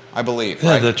 I believe.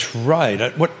 Yeah, right? that's right.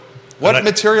 What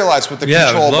materialized with the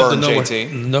control burn,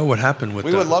 JT? Know what happened with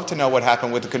that. We would love to know what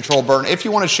happened with the control burn. If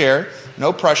you want to share,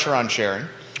 no pressure on sharing.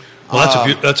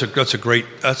 Well, that's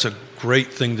a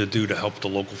great thing to do to help the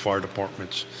local fire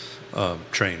departments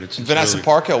train. It's Vanessa really,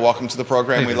 Parkhill, welcome to the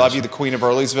program. Hey, We Vanessa. love you, the Queen of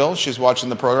Earlysville. She's watching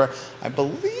the program. I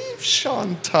believe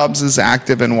Sean Tubbs is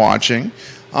active and watching.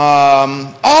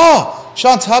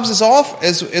 Sean Tubbs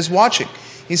is watching.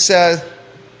 He says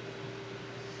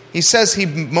he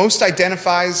most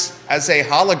identifies as a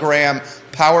hologram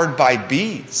powered by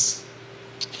bees.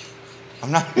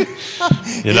 I'm not.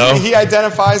 He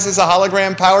identifies as a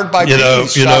hologram powered by bees.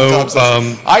 Tubbs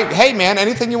says. Hey man,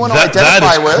 anything you want to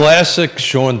identify with? That is classic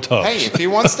Sean Tubbs. Hey, if he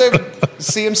wants to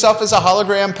see himself as a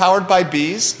hologram powered by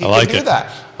bees, he can do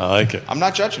that. I like it. I'm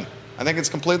not judging. I think it's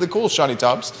completely cool, Shawnee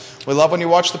Tubbs. We love when you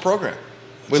watch the program.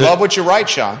 We love what you write,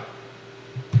 Sean.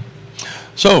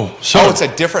 So it's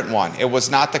a different one. It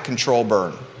was not the control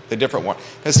burn, the different one,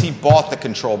 because he bought the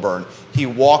control burn. He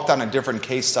walked on a different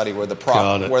case study where the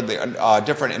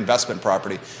different investment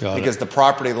property because the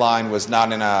property line was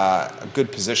not in a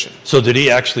good position. So did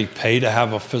he actually pay to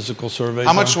have a physical survey?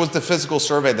 How much was the physical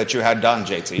survey that you had done,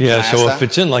 JT? Yeah, so if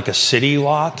it's in like a city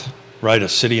lot, right, a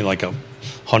city like a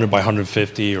 100 by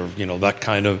 150 or that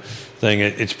kind of thing,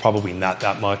 it's probably not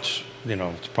that much.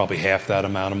 It's probably half that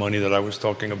amount of money that I was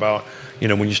talking about.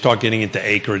 When you start getting into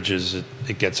acreages,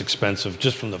 it gets expensive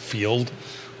just from the field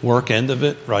work end of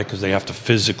it, right? Because they have to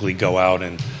physically go out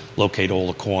and locate all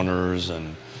the corners,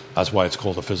 and that's why it's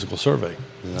called a physical survey.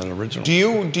 Isn't that original? Do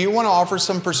you want to offer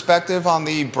some perspective on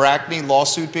the Brackney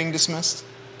lawsuit being dismissed?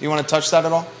 Do you want to touch that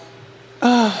at all?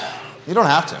 You don't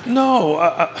have to. No.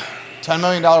 $10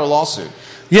 million lawsuit.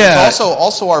 Yeah. It's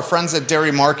also our friends at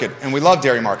Dairy Market, and we love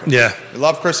Dairy Market. Yeah. We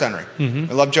love Chris Henry. Mm-hmm.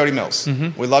 We love Jody Mills.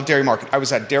 Mm-hmm. We love Dairy Market. I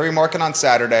was at Dairy Market on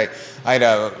Saturday. I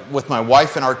had with my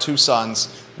wife and our two sons.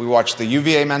 We watched the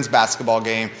UVA men's basketball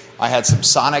game. I had some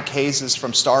Sonic hazes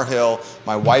from Star Hill.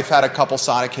 My wife had a couple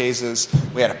Sonic hazes.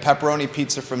 We had a pepperoni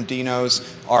pizza from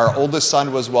Dino's. Our oldest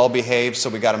son was well behaved, so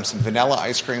we got him some vanilla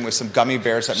ice cream with some gummy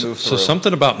bears that moved through. So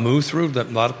something about move through that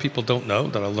a lot of people don't know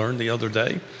that I learned the other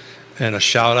day. And a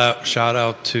shout out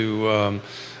to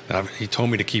he told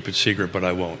me to keep it secret, but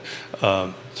I won't.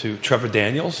 To Trevor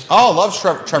Daniels. Oh, love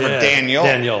Trevor Daniel.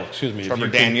 Daniel, excuse me. Trevor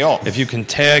Daniel. If you can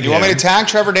tag You want me to tag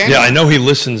Trevor Daniel? Yeah, I know he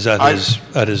listens at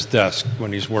his desk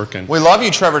when he's working. We love you,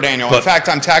 Trevor Daniel. In fact,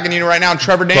 I'm tagging you right now,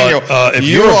 Trevor Daniel. If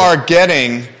you are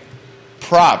getting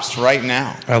props right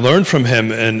now. I learned from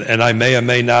him, and I may or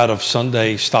may not have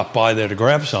Sunday stopped by there to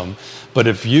grab some. But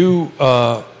if you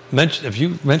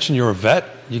mention you're a vet,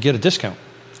 you get a discount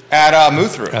at Move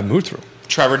Through. At Move Through.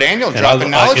 Trevor Daniel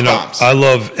dropping knowledge bombs. I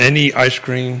love any ice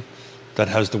cream that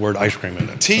has the word ice cream in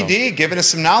it. TD, giving us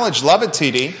some knowledge. Love it,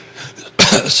 TD.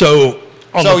 So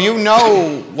you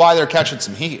know why they're catching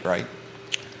some heat, right?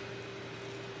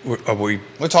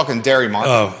 We're talking Dairy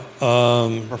Market.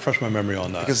 Refresh my memory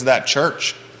on that. Because of that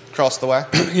church across the way.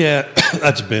 Yeah,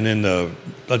 that's been in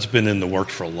the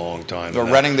works for a long time. They're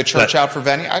renting the church out for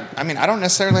venue. I mean, I don't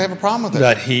necessarily have a problem with it.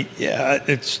 That heat, yeah,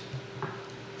 it's.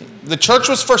 The church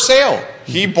was for sale.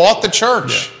 He bought the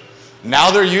church. Yeah.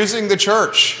 Now they're using the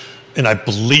church. And I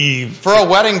believe for a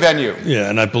wedding venue.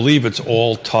 Yeah, and I believe it's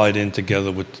all tied in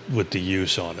together with the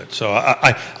use on it. So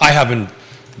I haven't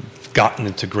gotten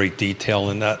into great detail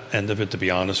in that end of it, to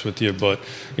be honest with you. But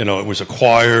it was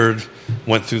acquired,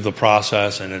 went through the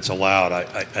process, and it's allowed.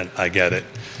 I get it.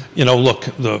 Look,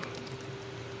 the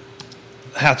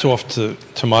hats off to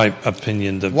my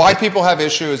opinion. Why people have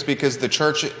issues because the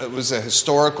church was a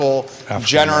historical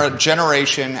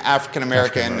generation African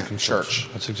American church.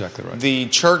 That's exactly right. The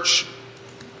church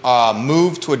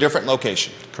moved to a different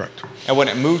location. Correct. And when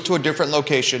it moved to a different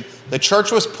location, the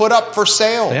church was put up for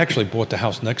sale. They actually bought the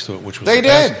house next to it, which was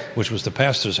which was the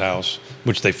pastor's house,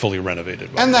 which they fully renovated.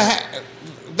 And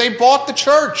they bought the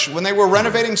church when they were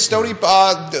renovating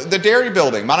the dairy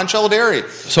building, Monticello Dairy.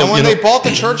 So, and when they bought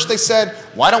the church, they said,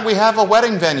 why don't we have a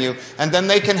wedding venue? And then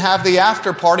they can have the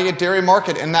after party at Dairy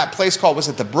Market in that place called, was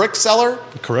it the Brick Cellar?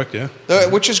 Correct, yeah.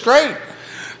 Which is great.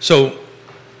 So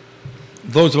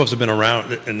those of us have been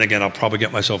around, and again, I'll probably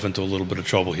get myself into a little bit of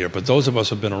trouble here, but those of us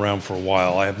have been around for a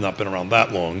while. I have not been around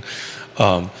that long.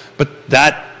 But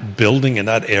that building in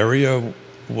that area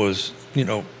was...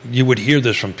 you would hear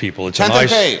this from people. It's 10th and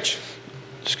Page.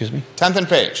 Excuse me? 10th and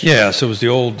Page. Yeah, so it was the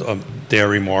old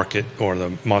dairy market or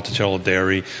the Monticello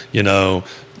Dairy.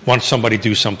 Once somebody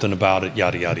do something about it,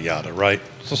 yada, yada, yada, right?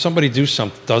 So somebody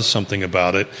does something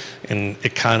about it, and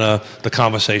the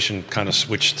conversation kind of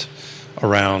switched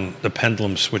around, the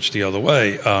pendulum switched the other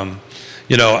way. I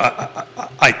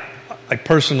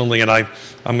personally, and I'm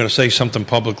going to say something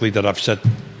publicly that I've said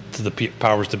to the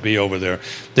powers that be over there,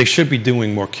 they should be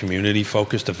doing more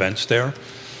community-focused events there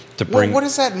to bring. What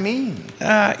does that mean?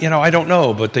 I don't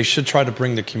know, but they should try to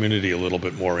bring the community a little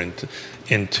bit more into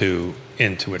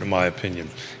it, in my opinion.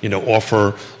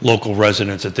 Offer local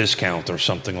residents a discount or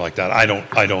something like that. I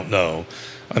don't know.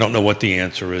 I don't know what the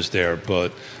answer is there,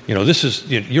 but this is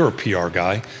you're a PR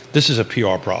guy. This is a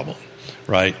PR problem,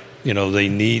 right? They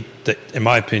need that. In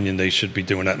my opinion, they should be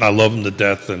doing that. And I love them to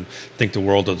death and think the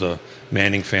world of the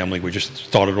Manning family. We just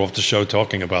started off the show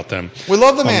talking about them. We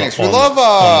love the Mannings. We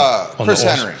love Chris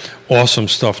Henry. Awesome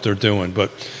stuff they're doing.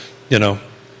 But, on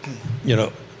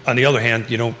the other hand,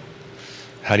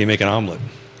 how do you make an omelet?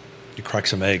 You crack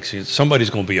some eggs. Somebody's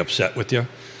going to be upset with you.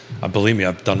 Believe me,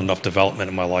 I've done enough development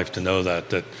in my life to know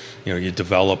that you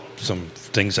develop some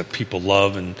things that people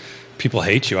love and people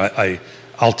hate you. I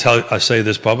say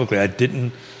this publicly. I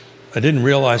didn't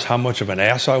realize how much of an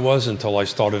ass I was until I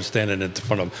started standing in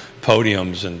front of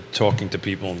podiums and talking to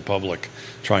people in public,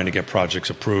 trying to get projects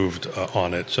approved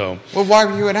on it. So, well, why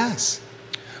were you an ass?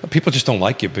 People just don't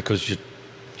like you because you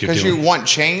want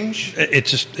change.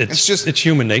 It's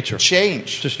human nature. Change.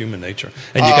 It's just human nature,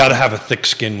 and you got to have a thick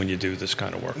skin when you do this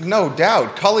kind of work. No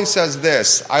doubt. Cully says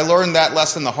this. I learned that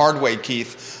lesson the hard way,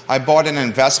 Keith. I bought an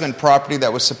investment property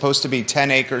that was supposed to be 10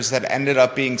 acres that ended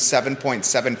up being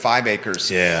 7.75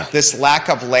 acres. Yeah. This lack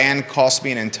of land cost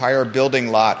me an entire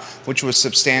building lot, which was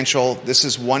substantial. This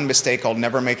is one mistake I'll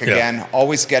never make again. Yeah.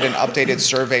 Always get an updated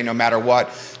survey no matter what.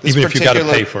 Even if you got to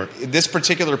pay for it. This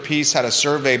particular piece had a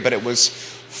survey, but it was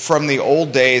from the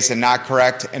old days and not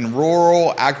correct. In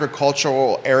rural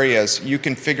agricultural areas, you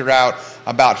can figure out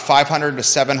about $500 to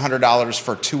 $700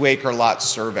 for 2-acre lot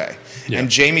survey. Yeah. And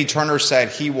Jamie Turner said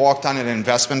he walked on an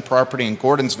investment property in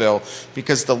Gordonsville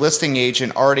because the listing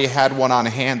agent already had one on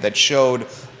hand that showed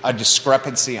a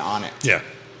discrepancy on it. Yeah,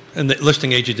 and the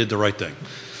listing agent did the right thing.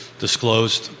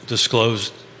 Disclosed.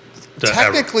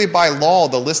 Technically, by law,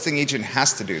 the listing agent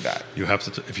has to do that. You have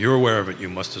to. If you're aware of it, you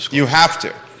must disclose. You have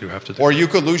to. You have to. Or you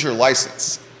could lose your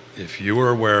license. If you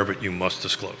are aware of it, you must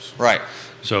disclose. Right.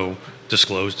 So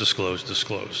disclose.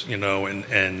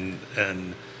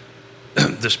 And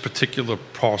this particular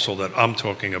parcel that I'm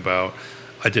talking about,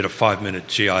 I did a 5-minute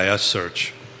GIS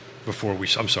search before we.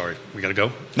 I'm sorry, we got to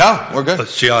go. No, we're good.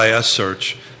 Let's GIS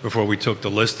search before we took the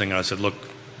listing. And I said, look,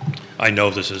 I know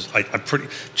this is.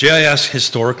 GIS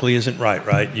historically isn't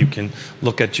right. You can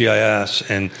look at GIS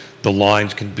and the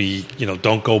lines can be.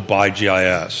 Don't go by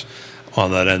GIS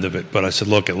on that end of it. But I said,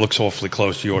 look, it looks awfully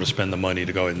close. You ought to spend the money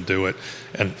to go ahead and do it.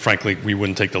 And frankly, we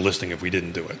wouldn't take the listing if we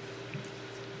didn't do it.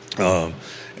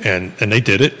 And they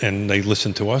did it, and they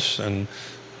listened to us, and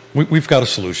we've got a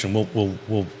solution.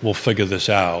 We'll figure this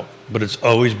out. But it's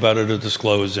always better to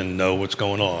disclose and know what's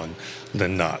going on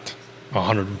than not,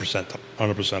 100%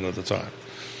 of the time.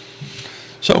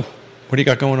 So, what do you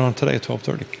got going on today at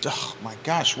 12:30? Oh my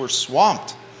gosh, we're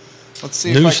swamped. Let's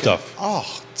see. New stuff.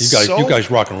 Oh, you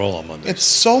guys rock and roll on Monday. It's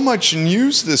so much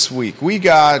news this week. We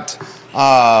got.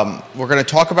 We're going to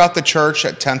talk about the church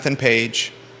at 10th and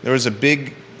Page. There was a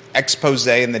big expose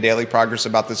in the Daily Progress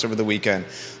about this over the weekend.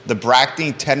 The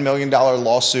Brackney $10 million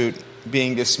lawsuit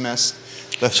being dismissed.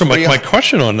 So my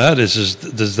question on that is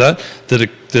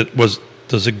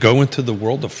does it go into the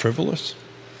world of frivolous?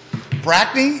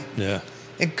 Brackney? Yeah.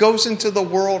 It goes into the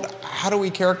world. How do we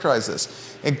characterize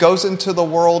this? It goes into the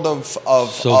world of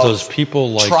those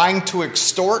people trying to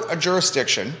extort a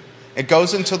jurisdiction. It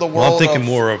goes into the world. Well, I'm thinking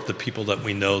more of the people that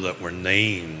we know that were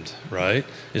named, right?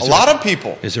 A lot of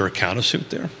people. Is there a countersuit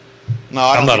there? No,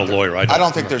 I'm not a lawyer. I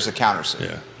don't think there's a countersuit.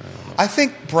 Yeah, I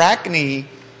think Brackney.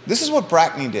 This is what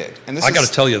Brackney did, and I got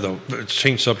to tell you though,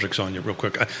 change subjects on you real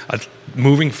quick.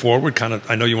 Moving forward,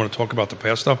 I know you want to talk about the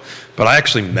past stuff, but I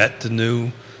actually met the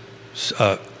new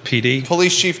PD,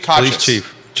 police chief, Conscious. Police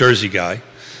chief, Jersey guy.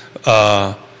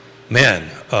 First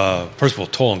of all,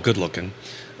 tall and good looking.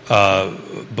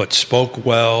 But spoke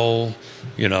well.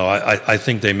 I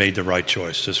think they made the right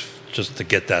choice. Just to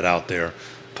get that out there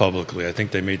publicly, I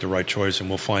think they made the right choice, and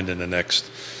we'll find in the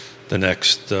next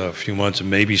few months, and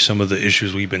maybe some of the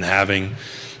issues we've been having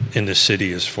in the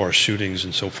city as far as shootings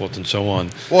and so forth and so on.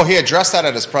 Well, he addressed that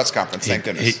at his press conference. Thank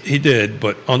goodness he did.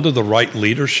 But under the right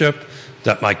leadership,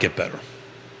 that might get better.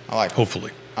 I like it.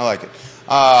 Hopefully, I like it.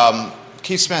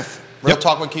 Keith Smith. Real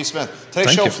Talk with Keith Smith.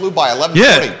 Today's show flew by 11:40.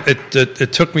 Yeah,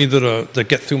 it took me to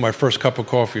get through my first cup of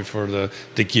coffee for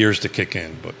the gears to kick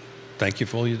in, but Thank you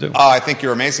for all you do. I think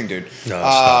you're amazing, dude. No,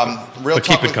 stop it. Real But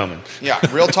Talk keep it with- coming. Yeah,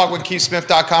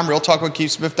 realtalkwithkeithsmith.com,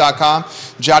 realtalkwithkeithsmith.com.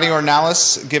 Johnny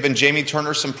Ornelas giving Jamie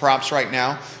Turner some props right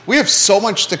now. We have so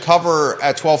much to cover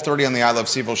at 12:30 on the I Love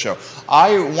CVille show.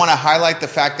 I want to highlight the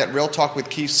fact that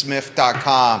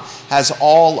realtalkwithkeithsmith.com has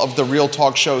all of the Real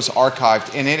Talk shows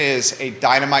archived, and it is a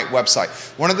dynamite website.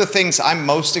 One of the things I'm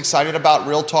most excited about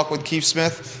Real Talk with Keith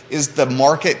Smith is the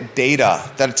market data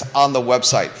that's on the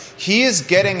website. He is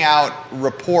getting out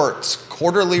reports,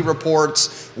 quarterly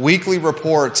reports, weekly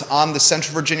reports on the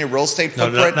Central Virginia real estate No,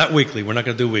 footprint. not weekly. We're not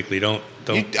going to do weekly. Don't.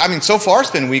 So far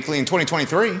it's been weekly in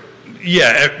 2023.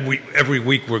 Yeah, every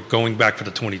week we're going back for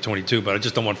the 2022, but I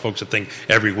just don't want folks to think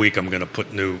every week I'm going to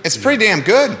put new. It's pretty damn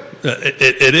good.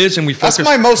 It is, and we focus.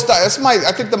 I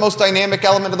think the most dynamic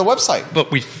element of the website. But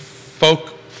we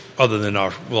other than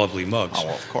our lovely mugs. Oh,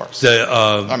 well, of course. There's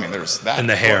that. And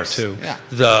the hair, course. too. Yeah.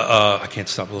 I can't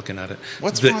stop looking at it.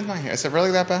 What's wrong with my hair? Is it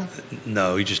really that bad?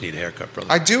 No, you just need a haircut,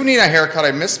 brother. I do need a haircut.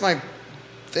 I missed my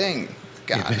thing.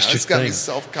 God, it's got me I'm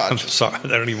self-conscious. sorry. I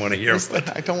don't even want to hear it.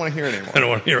 I don't want to hear it anymore. I don't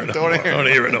want to hear it no Don't more. wanna hear I don't want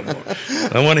to hear it no more. I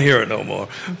don't want to hear it no more.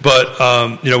 But,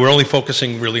 we're only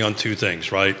focusing really on two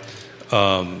things, right?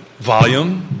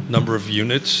 Volume, number of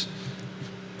units,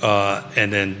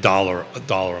 and then dollar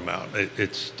amount.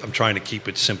 I'm trying to keep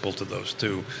it simple to those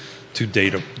two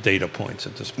data points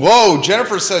at this point. Whoa,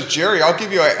 Jennifer says, Jerry, I'll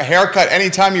give you a haircut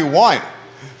anytime you want.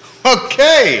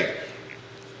 Okay.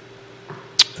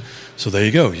 So there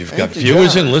you go. You've got Thank you,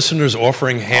 viewers Jennifer. and listeners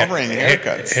offering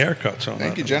haircuts. Haircuts on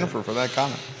Thank that. you, Jennifer, for that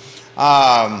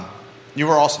comment. You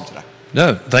were awesome today.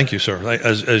 No, thank you, sir.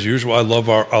 As usual, I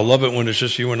love it when it's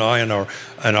just you and I and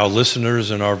our listeners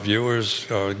and our viewers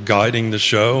guiding the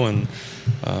show, and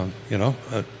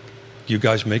you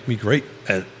guys make me great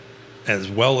as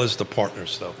well as the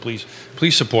partners. Though, please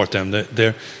support them.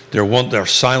 They're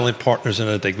silent partners in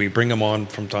it. We bring them on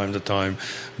from time to time,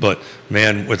 but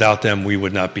man, without them, we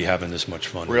would not be having this much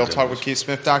fun.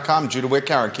 RealTalkWithKeithSmith.com. Judah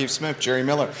Whitcower, Keith Smith, Jerry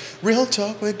Miller. Real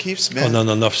Talk with Keith Smith. Oh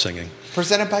no, enough singing.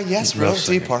 Presented by Yes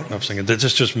Realty Partners. Enough singing. That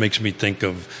just makes me think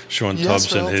of Sean Yes,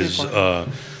 Tubbs and Realty his.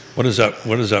 Partners. What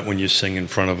is that when you sing in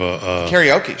front of a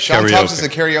karaoke? Sean Tubbs is a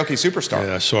karaoke superstar.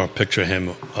 Yeah, I saw a picture of him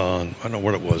on, I don't know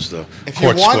what it was, the If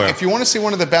Court Square. you want to see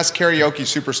one of the best karaoke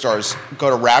superstars, go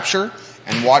to Rapture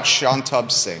and watch Sean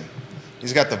Tubbs sing.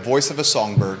 He's got the voice of a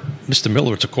songbird. Mr.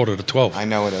 Miller, it's 11:45. I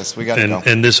know it is. We got to go.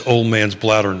 And this old man's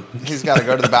bladder. He's got to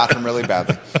go to the bathroom really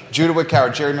badly. Judah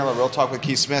Whitcower, Jerry Miller, Real Talk with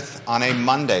Keith Smith on a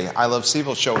Monday. I Love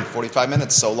CVille show in 45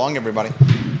 minutes. So long, everybody.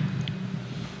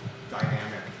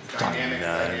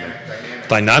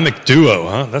 Dynamic duo,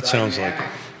 huh? That sounds like